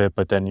develop it,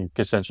 but then you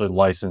essentially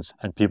license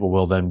and people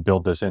will then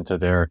build this into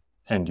their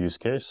end use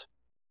case?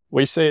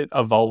 We see it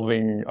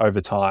evolving over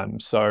time.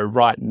 So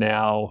right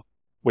now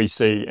we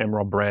see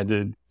EMROD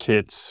branded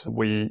kits.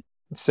 We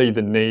see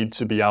the need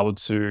to be able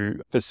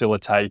to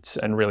facilitate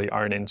and really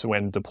own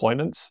end-to-end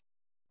deployments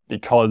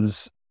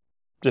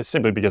just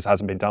simply because it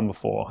hasn't been done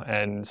before.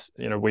 And,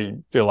 we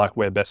feel like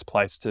we're best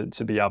placed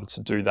to be able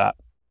to do that,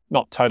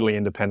 not totally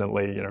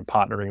independently,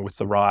 partnering with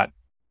the right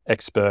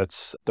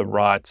experts, the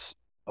right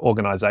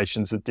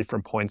organizations at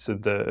different points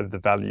of the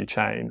value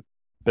chain,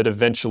 but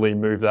eventually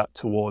move that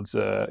towards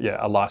a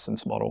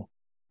license model.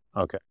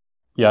 Okay.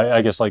 Yeah,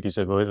 I guess like you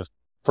said, with the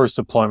first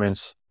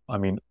deployments, I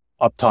mean,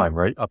 uptime,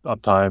 right?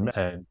 Uptime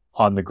and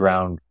on the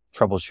ground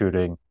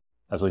troubleshooting,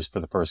 at least for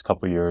the first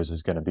couple of years,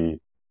 is going to be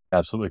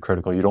absolutely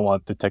critical. You don't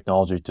want the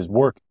technology to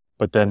work,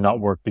 but then not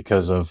work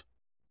because of,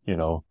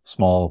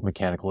 small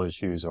mechanical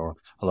issues or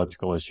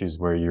electrical issues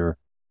where you're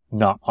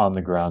not on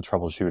the ground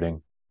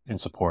troubleshooting in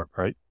support,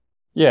 right?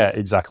 Yeah,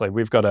 exactly.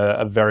 We've got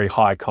a very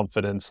high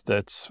confidence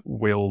that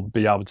we'll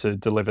be able to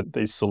deliver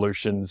these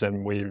solutions,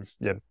 and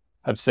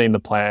have seen the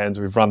plans,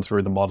 we've run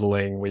through the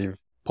modeling, we've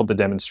put the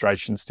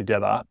demonstrations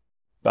together,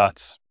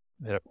 but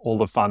all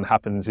the fun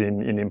happens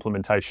in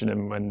implementation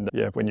and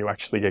when you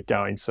actually get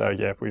going. So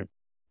we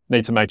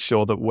need to make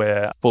sure that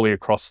we're fully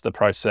across the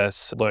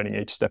process, learning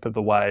each step of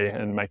the way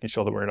and making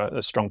sure that we're in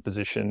a strong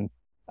position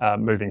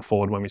moving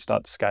forward when we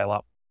start to scale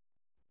up.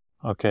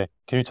 Okay.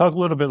 Can you talk a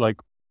little bit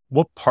like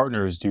what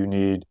partners do you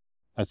need,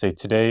 let's say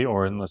today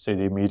or in, let's say,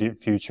 the immediate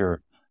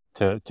future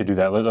to do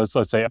that? Let's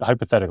say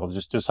hypothetical,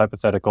 just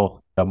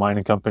hypothetical. A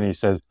mining company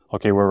says,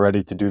 okay, we're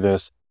ready to do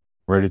this,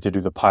 ready to do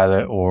the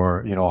pilot,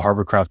 or, a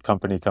Harborcraft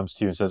company comes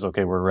to you and says,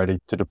 okay, we're ready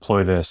to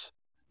deploy this.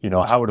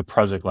 How would a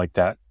project like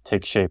that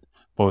take shape,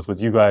 both with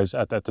you guys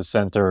at the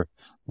center,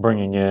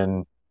 bringing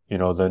in,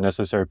 the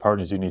necessary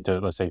partners you need to,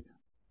 let's say,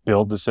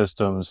 build the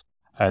systems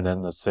and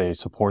then, let's say,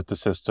 support the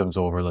systems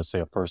over, let's say,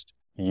 a first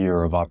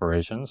year of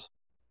operations?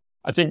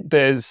 I think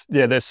there's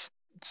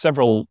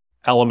several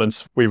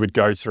elements we would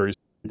go through.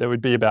 There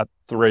would be about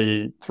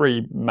three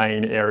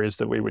main areas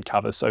that we would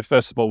cover. So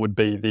first of all would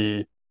be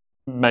the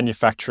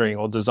manufacturing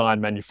or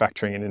design,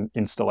 manufacturing and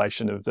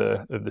installation of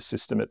the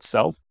system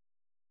itself.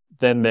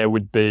 Then there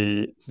would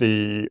be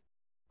the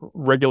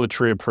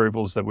regulatory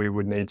approvals that we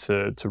would need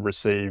to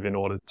receive in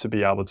order to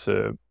be able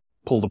to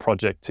pull the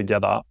project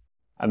together.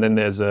 And then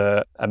there's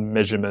a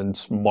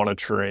measurement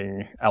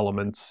monitoring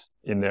element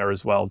in there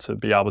as well to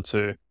be able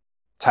to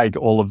take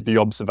all of the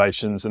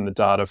observations and the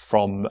data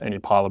from any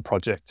pilot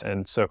project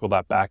and circle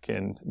that back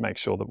and make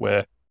sure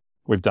that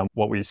we've done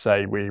what we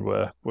say we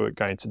were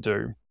going to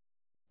do.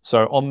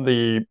 So on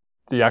the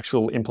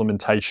actual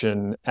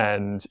implementation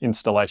and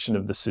installation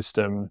of the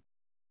system,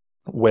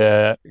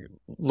 we're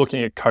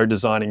looking at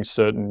co-designing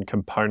certain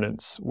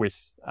components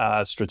with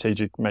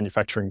strategic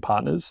manufacturing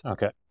partners.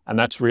 Okay. And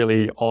that's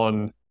really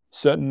on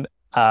certain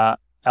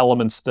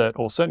elements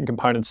or certain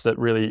components that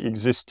really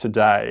exist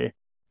today,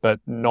 but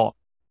not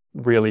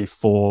really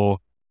for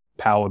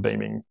power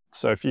beaming.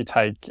 So if you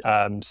take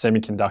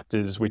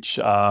semiconductors, which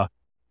are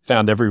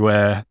found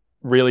everywhere,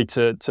 really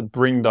to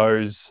bring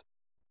those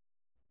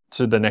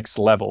to the next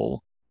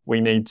level,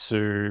 we need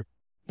to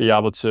be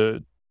able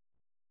to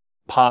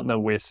partner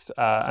with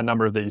a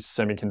number of these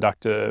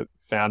semiconductor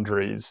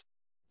foundries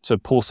to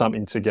pull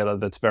something together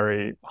that's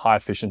very high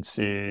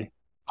efficiency,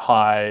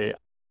 high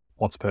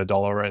watts per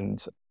dollar,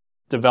 and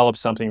develop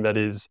something that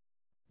is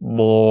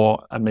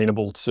more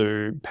amenable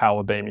to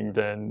power beaming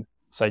than,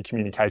 say,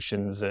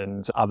 communications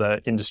and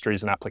other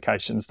industries and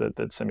applications that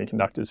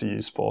semiconductors are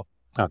used for.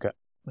 Okay.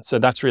 So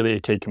that's really a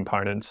key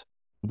component.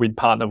 We'd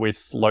partner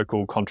with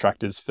local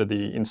contractors for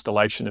the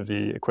installation of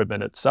the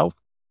equipment itself.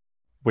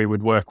 We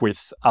would work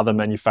with other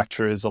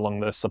manufacturers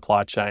along the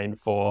supply chain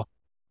for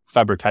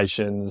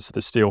fabrications,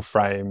 the steel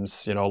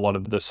frames, a lot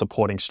of the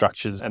supporting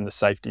structures and the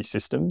safety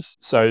systems.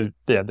 So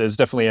there's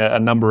definitely a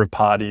number of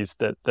parties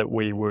that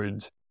we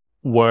would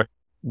work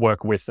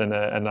with and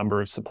a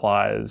number of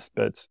suppliers.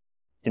 But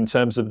in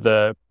terms of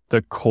the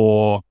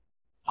core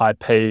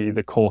IP,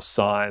 the core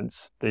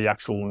science, the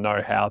actual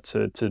know-how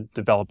to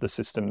develop the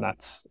system,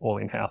 that's all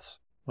in-house.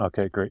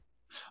 Okay, great.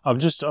 I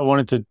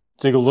wanted to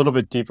dig a little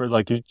bit deeper.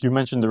 Like you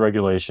mentioned the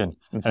regulation,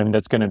 and I mean,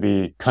 that's going to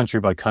be country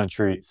by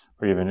country,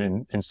 or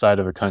even inside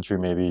of a country,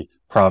 maybe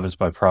province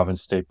by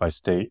province, state by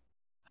state.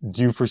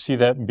 Do you foresee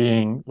that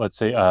being, let's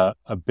say,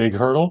 a big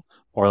hurdle,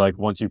 or like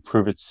once you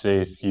prove it's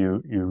safe,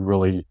 you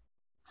really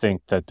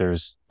think that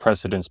there's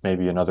precedence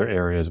maybe in other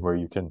areas where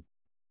you can,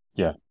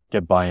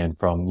 get buy-in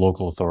from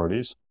local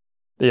authorities?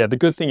 Yeah, the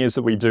good thing is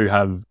that we do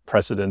have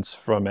precedence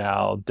from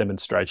our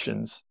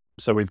demonstrations.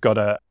 So we've got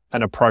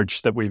an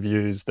approach that we've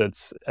used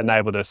that's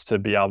enabled us to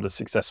be able to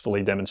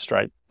successfully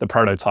demonstrate the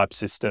prototype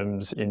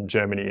systems in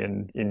Germany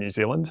and in New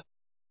Zealand.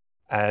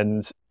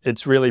 And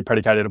it's really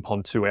predicated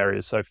upon two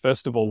areas. So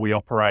first of all, we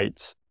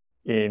operate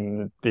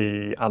in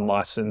the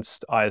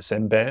unlicensed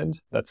ISM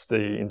band. That's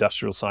the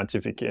industrial,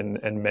 scientific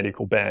and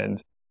medical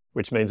band,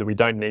 which means that we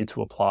don't need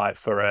to apply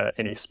for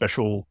any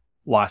special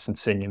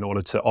licensing in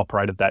order to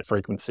operate at that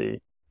frequency.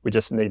 We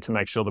just need to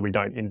make sure that we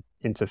don't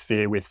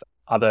interfere with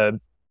other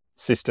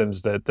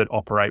systems that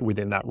operate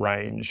within that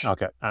range.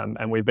 Okay.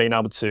 And we've been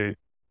able to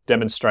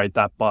demonstrate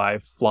that by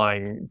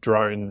flying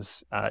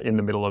drones in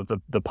the middle of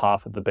the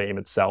path of the beam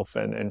itself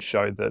and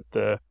show that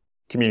the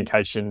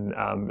communication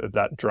of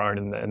that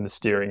drone and the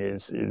steering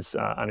is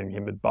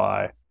uninhibited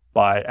by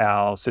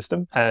our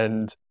system.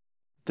 And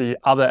the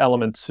other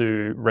element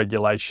to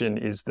regulation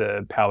is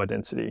the power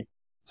density.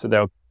 So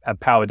there are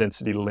power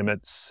density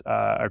limits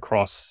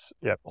across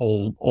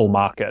all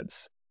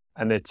markets,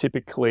 and they're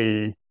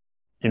typically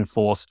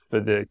enforced for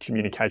the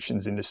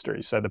communications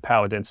industry. So the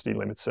power density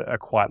limits are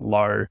quite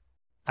low,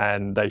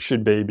 and they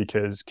should be,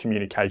 because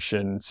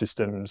communication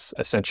systems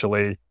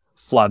essentially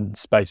flood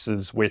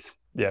spaces with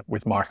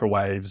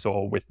microwaves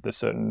or with the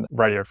certain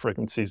radio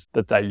frequencies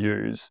that they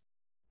use.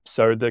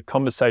 So the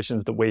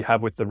conversations that we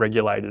have with the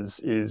regulators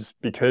is,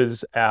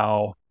 because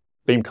our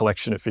beam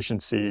collection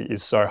efficiency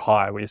is so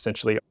high, we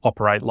essentially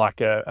operate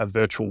like a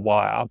virtual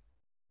wire.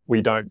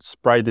 We don't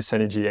spray this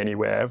energy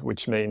anywhere,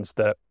 which means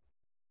that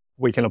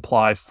we can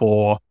apply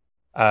for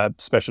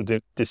special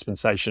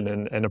dispensation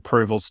and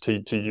approvals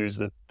to use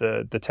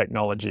the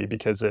technology,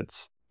 because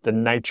it's the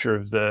nature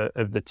of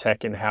the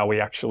tech and how we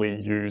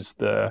actually use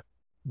the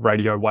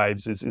radio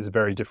waves is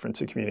very different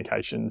to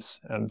communications.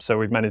 So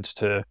we've managed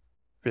to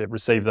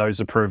receive those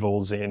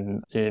approvals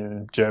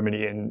in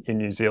Germany and in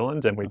New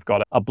Zealand, and we've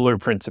got a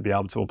blueprint to be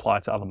able to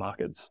apply to other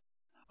markets.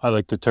 I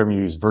like the term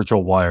you use,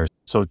 virtual wires.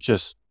 So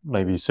just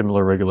maybe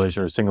similar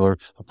regulation or similar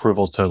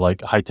approvals to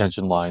like high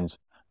tension lines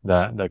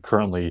that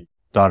currently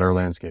dot our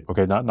landscape.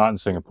 Okay, not in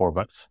Singapore,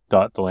 but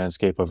dot the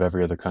landscape of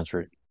every other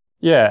country.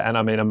 Yeah, and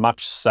I mean, a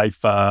much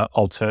safer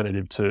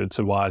alternative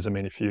to wires. I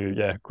mean, if you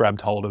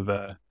grabbed hold of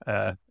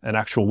an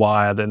actual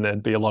wire, then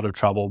there'd be a lot of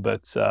trouble.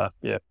 But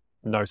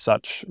no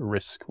such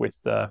risk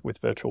with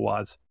virtual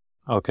wires.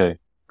 Okay,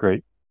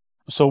 great.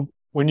 So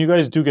when you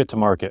guys do get to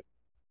market,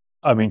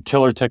 I mean,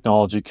 killer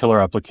technology,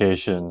 killer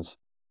applications.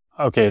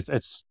 Okay,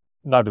 it's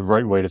not the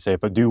right way to say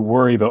it, but do you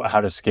worry about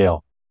how to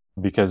scale?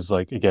 Because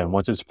like, again,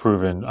 once it's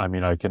proven, I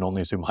mean, I can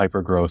only assume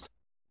hyper growth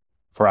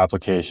for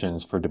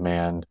applications, for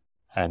demand,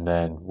 and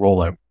then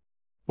rollout.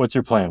 What's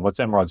your plan? What's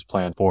EMROD's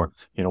plan for,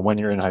 when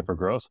you're in hyper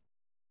growth?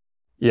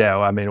 Yeah,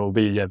 well, I mean, it will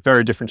be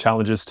very different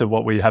challenges to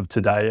what we have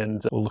today,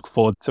 and we'll look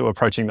forward to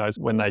approaching those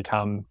when they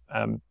come.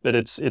 But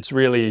it's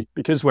really,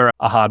 because we're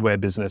a hardware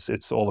business,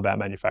 it's all about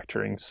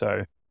manufacturing.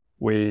 So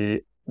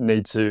we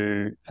need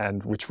to,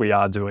 and which we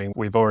are doing,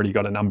 we've already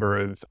got a number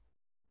of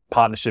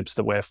partnerships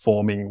that we're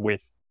forming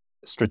with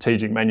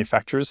strategic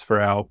manufacturers for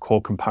our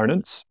core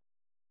components.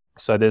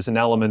 So there's an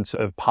element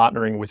of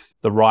partnering with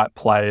the right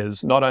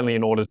players, not only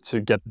in order to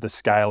get the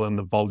scale and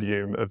the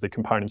volume of the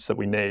components that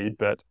we need,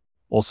 but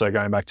also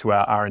going back to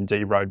our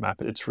R&D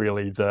roadmap. It's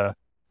really the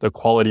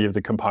quality of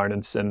the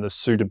components and the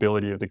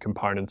suitability of the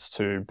components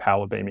to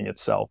power beaming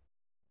itself.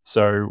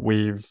 So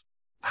we've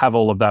have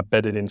all of that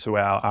bedded into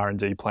our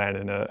R&D plan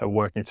and are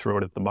working through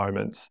it at the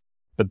moment.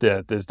 But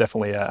there's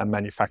definitely a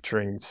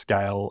manufacturing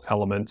scale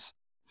element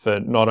for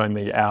not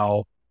only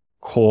our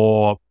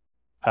core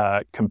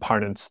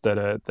components that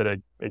are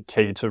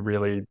key to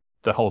really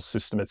the whole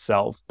system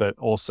itself, but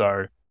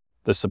also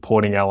the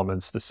supporting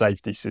elements, the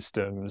safety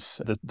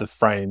systems, the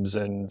frames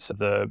and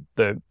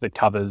the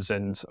covers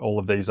and all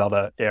of these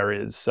other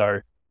areas.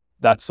 So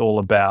that's all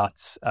about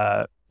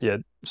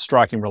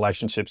striking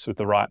relationships with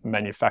the right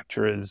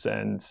manufacturers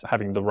and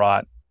having the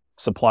right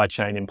supply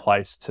chain in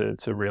place to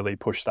really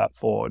push that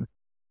forward.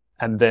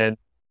 And then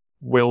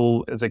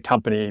as a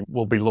company,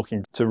 we'll be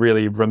looking to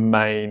really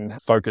remain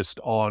focused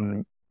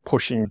on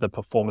pushing the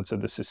performance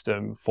of the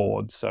system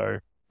forward. So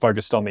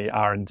focused on the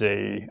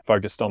R&D,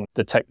 focused on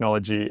the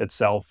technology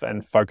itself,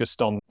 and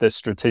focused on the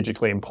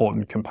strategically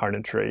important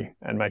componentry,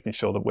 and making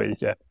sure that we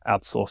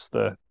outsource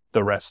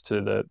the rest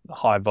to the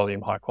high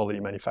volume, high quality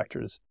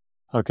manufacturers.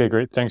 Okay,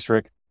 great. Thanks,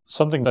 Rick.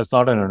 Something that's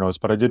not in our notes,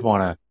 but I did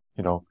want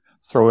to,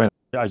 throw in,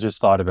 I just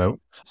thought about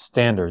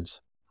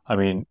standards. I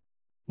mean,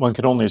 one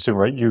can only assume,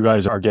 right? You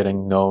guys are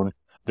getting known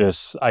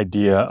this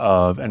idea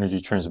of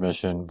energy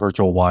transmission,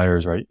 virtual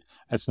wires, right?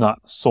 It's not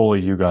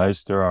solely you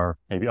guys. There are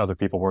maybe other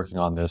people working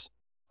on this.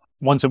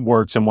 Once it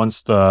works and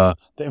once the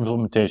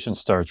implementation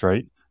starts,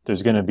 right,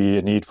 there's going to be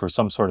a need for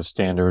some sort of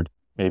standard,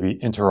 maybe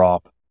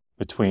interop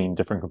between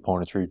different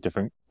componentry,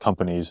 different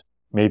companies,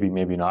 maybe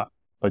not.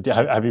 But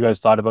have you guys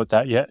thought about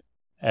that yet?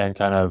 And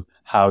kind of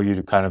how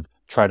you kind of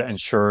try to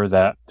ensure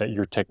that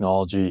your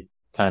technology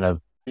kind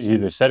of is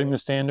either setting the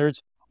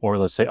standards or,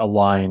 let's say,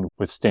 align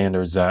with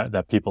standards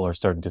that people are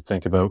starting to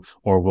think about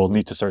or will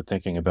need to start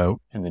thinking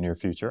about in the near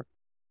future?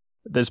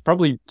 There's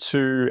probably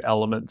two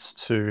elements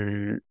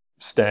to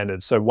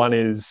standards. So one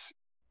is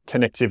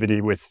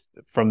connectivity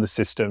from the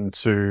system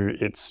to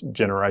its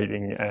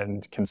generating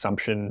and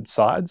consumption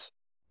sides.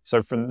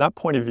 So from that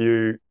point of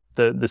view,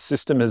 the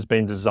system has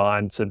been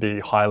designed to be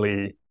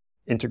highly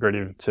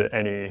integrative to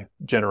any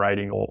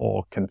generating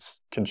or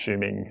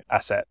consuming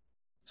asset.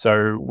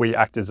 So we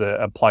act as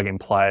a plug and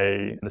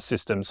play. The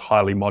system's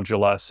highly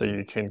modular, so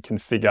you can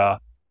configure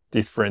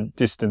different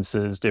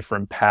distances,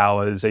 different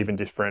powers, even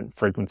different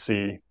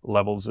frequency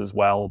levels as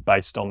well,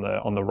 based on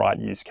the right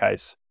use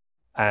case.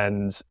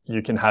 And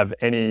you can have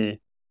any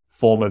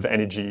form of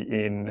energy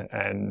in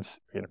and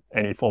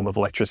any form of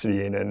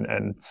electricity in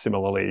and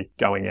similarly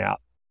going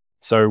out.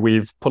 So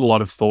we've put a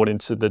lot of thought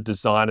into the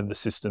design of the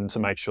system to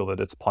make sure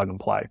that it's plug and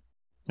play.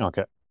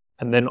 Okay.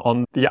 And then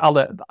on the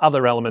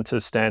other element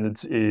to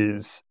standards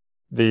is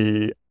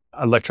the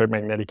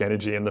electromagnetic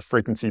energy and the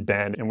frequency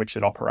band in which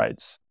it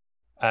operates.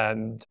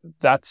 And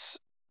that's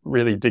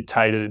really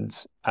dictated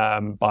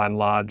by and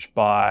large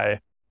by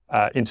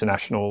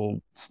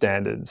international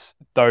standards.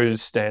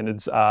 Those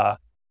standards are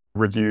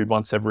reviewed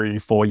once every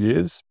 4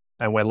 years,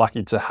 and we're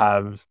lucky to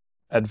have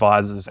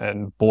advisors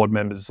and board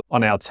members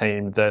on our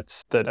team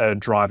that are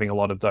driving a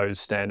lot of those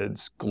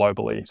standards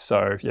globally.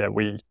 So yeah,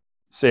 we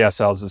see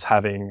ourselves as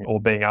having or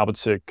being able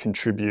to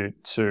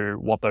contribute to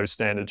what those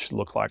standards should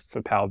look like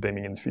for power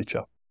beaming in the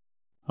future.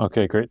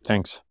 Okay, great.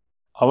 Thanks.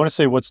 I want to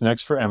say what's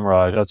next for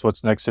EMROD. That's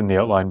what's next in the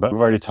outline, but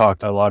we've already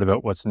talked a lot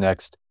about what's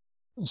next.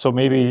 So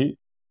maybe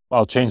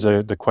I'll change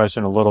the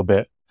question a little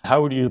bit.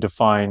 How would you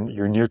define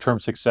your near-term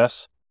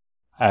success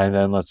and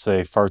then let's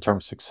say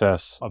far-term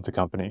success of the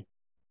company?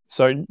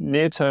 So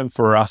near term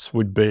for us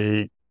would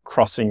be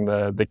crossing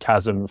the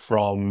chasm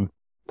from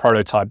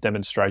prototype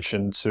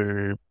demonstration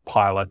to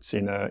pilots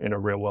in a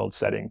real world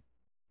setting.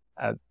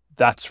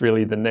 That's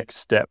really the next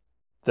step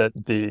that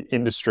the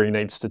industry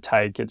needs to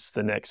take. It's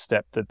the next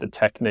step that the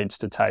tech needs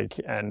to take.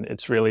 And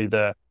it's really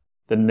the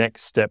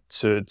next step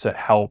to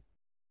help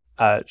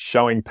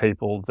showing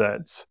people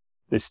that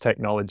this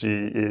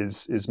technology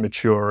is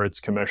mature, it's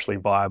commercially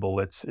viable,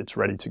 it's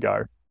ready to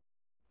go.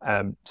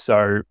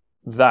 So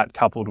that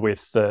coupled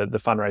with the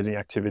fundraising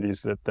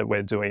activities that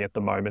we're doing at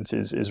the moment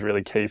is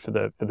really key for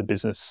the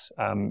business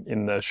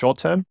in the short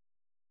term.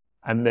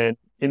 And then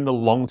in the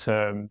long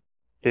term,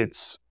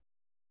 it's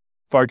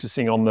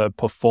focusing on the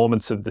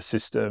performance of the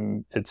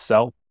system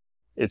itself.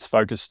 It's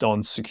focused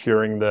on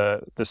securing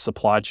the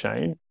supply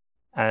chain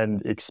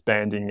and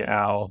expanding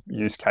our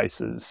use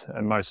cases,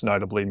 and most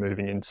notably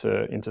moving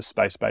into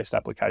space-based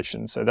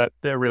applications. So that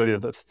they're really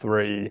the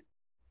three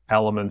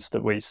elements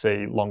that we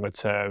see longer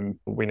term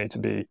we need to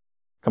be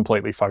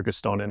completely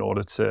focused on in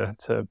order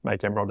to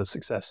make EMROD a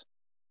success.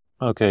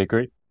 Okay,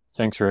 great.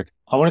 Thanks, Rick.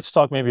 I wanted to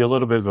talk maybe a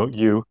little bit about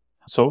you.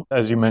 So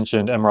as you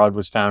mentioned, EMROD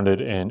was founded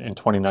in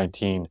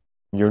 2019.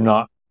 You're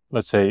not,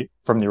 let's say,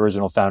 from the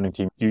original founding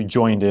team. You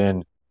joined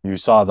in, you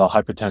saw the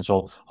high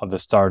potential of the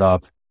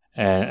startup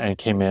and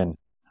came in.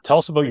 Tell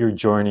us about your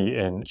journey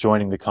in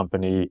joining the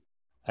company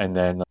and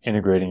then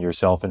integrating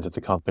yourself into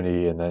the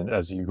company, and then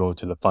as you go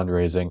to the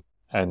fundraising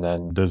and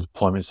then the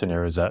deployment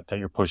scenarios that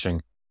you're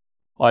pushing.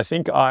 I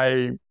think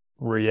I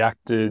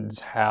reacted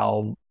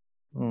how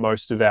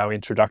most of our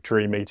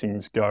introductory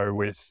meetings go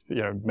with,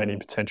 many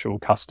potential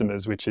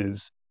customers, which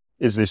is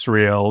this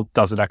real?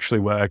 Does it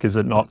actually work? Is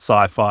it not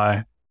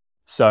sci-fi?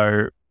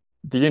 So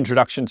the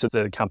introduction to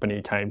the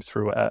company came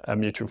through a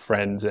mutual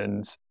friend,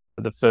 and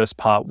the first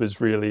part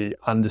was really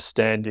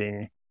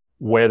understanding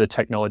where the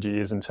technology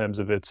is in terms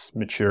of its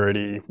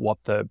maturity, what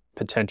the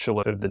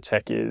potential of the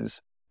tech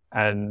is.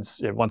 And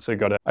once I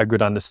got a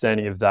good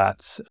understanding of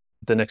that,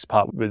 the next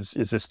part was,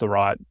 is this the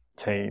right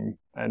team?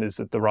 And is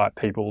it the right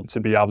people to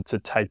be able to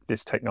take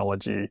this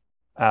technology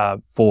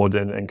forward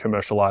and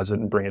commercialize it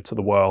and bring it to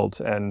the world?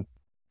 And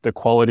the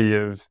quality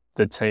of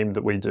the team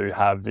that we do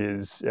have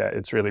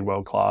it's really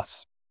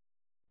world-class.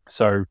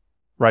 So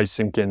Ray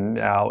Simpkin,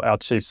 our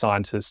chief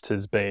scientist,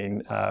 has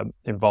been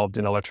involved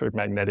in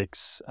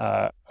electromagnetics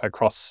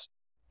across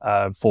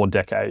 4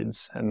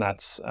 decades. And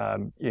that's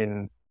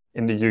in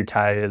the UK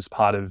as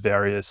part of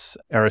various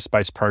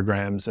aerospace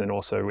programs, and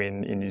also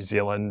in New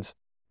Zealand.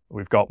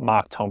 We've got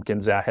Mark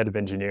Tompkins, our head of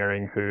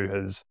engineering, who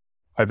has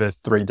over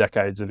 3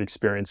 decades of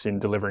experience in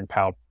delivering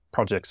power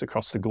projects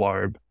across the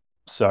globe.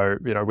 So,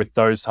 with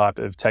those type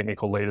of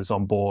technical leaders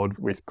on board,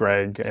 with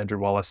Greg, Andrew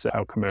Wallace,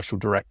 our commercial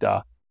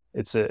director,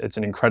 it's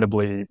an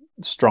incredibly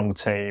strong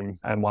team,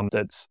 and one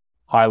that's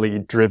highly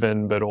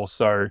driven, but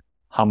also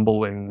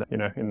humble in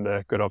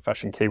the good old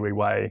fashioned Kiwi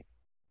way.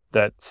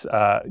 That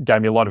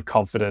gave me a lot of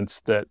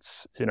confidence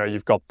that,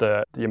 you've got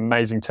the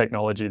amazing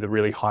technology, the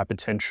really high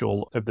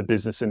potential of the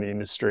business in the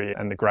industry,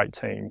 and the great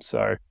team.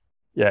 So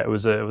yeah, it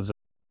was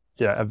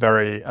a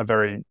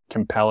very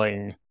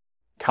compelling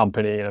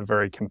company and a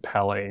very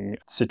compelling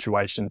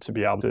situation to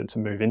be able to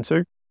move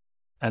into.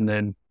 And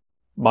then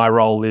my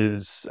role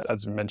is,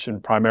 as we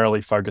mentioned,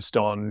 primarily focused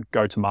on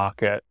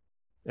go-to-market.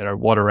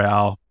 What are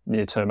our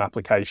near-term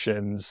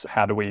applications?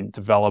 How do we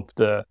develop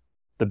the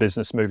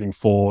business moving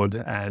forward?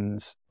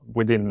 And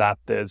within that,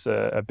 there's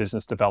a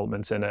business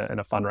development and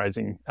a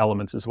fundraising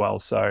element as well.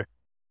 So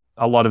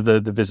a lot of the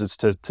visits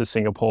to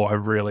Singapore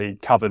have really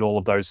covered all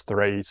of those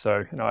three.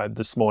 So,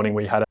 this morning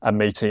we had a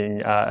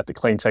meeting at the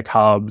Clean Tech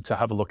Hub to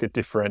have a look at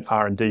different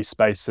R&D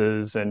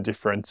spaces and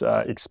different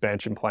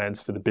expansion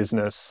plans for the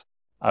business.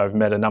 I've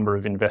met a number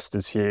of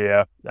investors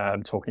here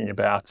talking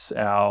about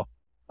our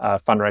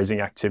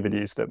fundraising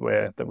activities that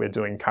we're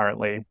doing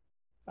currently.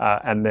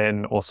 And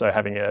then also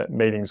having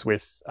meetings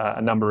with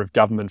a number of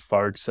government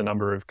folks, a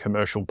number of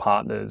commercial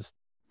partners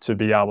to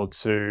be able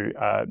to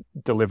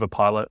deliver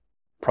pilot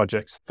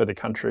projects for the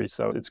country.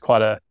 So it's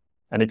quite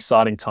an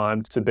exciting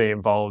time to be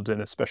involved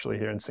in, especially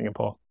here in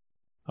Singapore.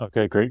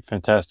 Okay, great.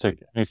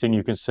 Fantastic. Anything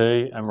you can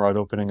say, EMROD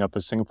opening up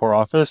a Singapore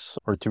office,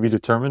 or to be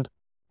determined?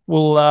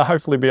 We'll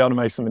hopefully be able to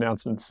make some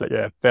announcements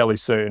fairly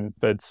soon.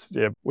 But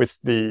with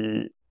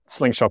the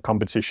slingshot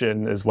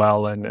competition as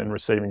well, and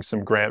receiving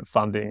some grant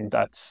funding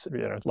that's,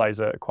 lays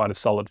quite a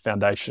solid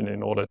foundation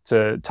in order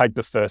to take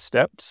the first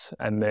steps,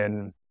 and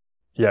then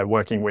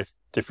working with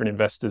different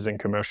investors and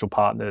commercial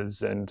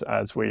partners. And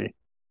as we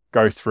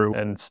go through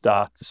and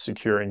start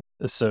securing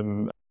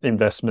some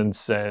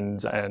investments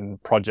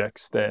and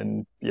projects,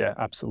 then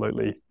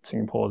absolutely,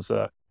 Singapore's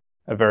a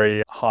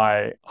very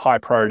high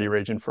priority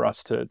region for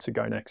us to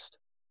go next.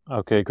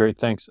 Okay, great.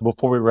 Thanks.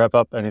 Before we wrap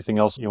up, anything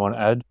else you want to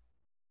add?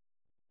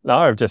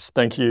 No, just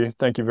thank you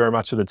very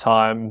much for the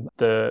time.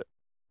 The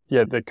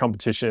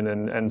competition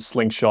and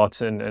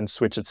slingshot and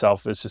Switch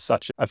itself is just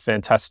such a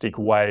fantastic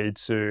way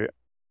to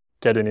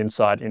get an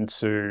insight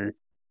into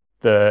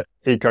the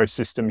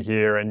ecosystem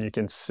here, and you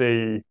can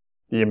see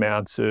the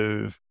amount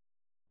of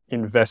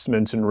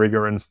investment and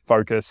rigor and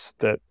focus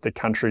that the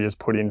country has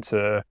put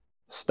into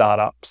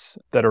startups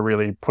that are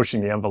really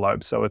pushing the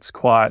envelope. So it's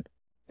quite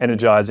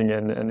energizing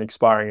and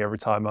inspiring every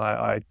time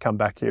I come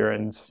back here,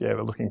 and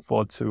we're looking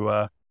forward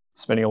to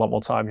spending a lot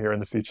more time here in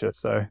the future.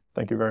 So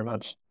thank you very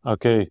much.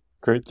 Okay,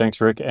 great.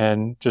 Thanks, Rick.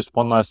 And just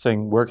one last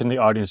thing, where can the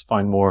audience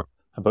find more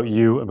about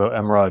you, about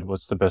EMROD?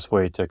 What's the best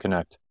way to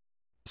connect?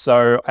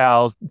 So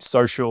our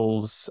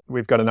socials,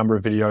 we've got a number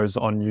of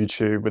videos on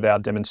YouTube with our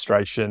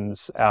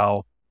demonstrations.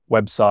 Our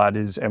website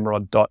is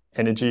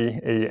emrod.energy,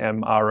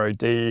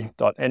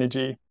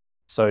 EMROD.energy.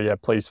 So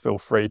please feel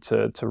free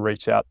to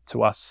reach out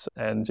to us,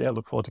 and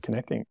look forward to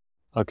connecting.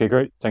 Okay,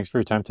 great. Thanks for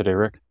your time today,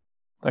 Rick.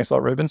 Thanks a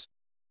lot, Rubens.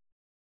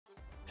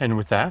 And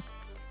with that,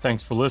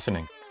 thanks for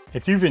listening.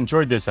 If you've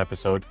enjoyed this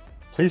episode,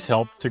 please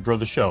help to grow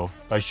the show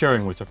by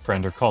sharing with a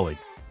friend or colleague.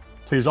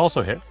 Please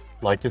also hit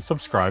like and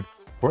subscribe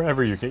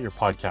wherever you get your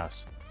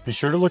podcasts. Be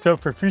sure to look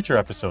out for future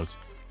episodes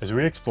as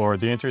we explore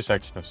the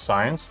intersection of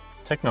science,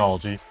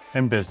 technology,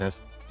 and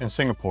business in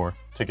Singapore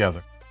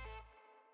together.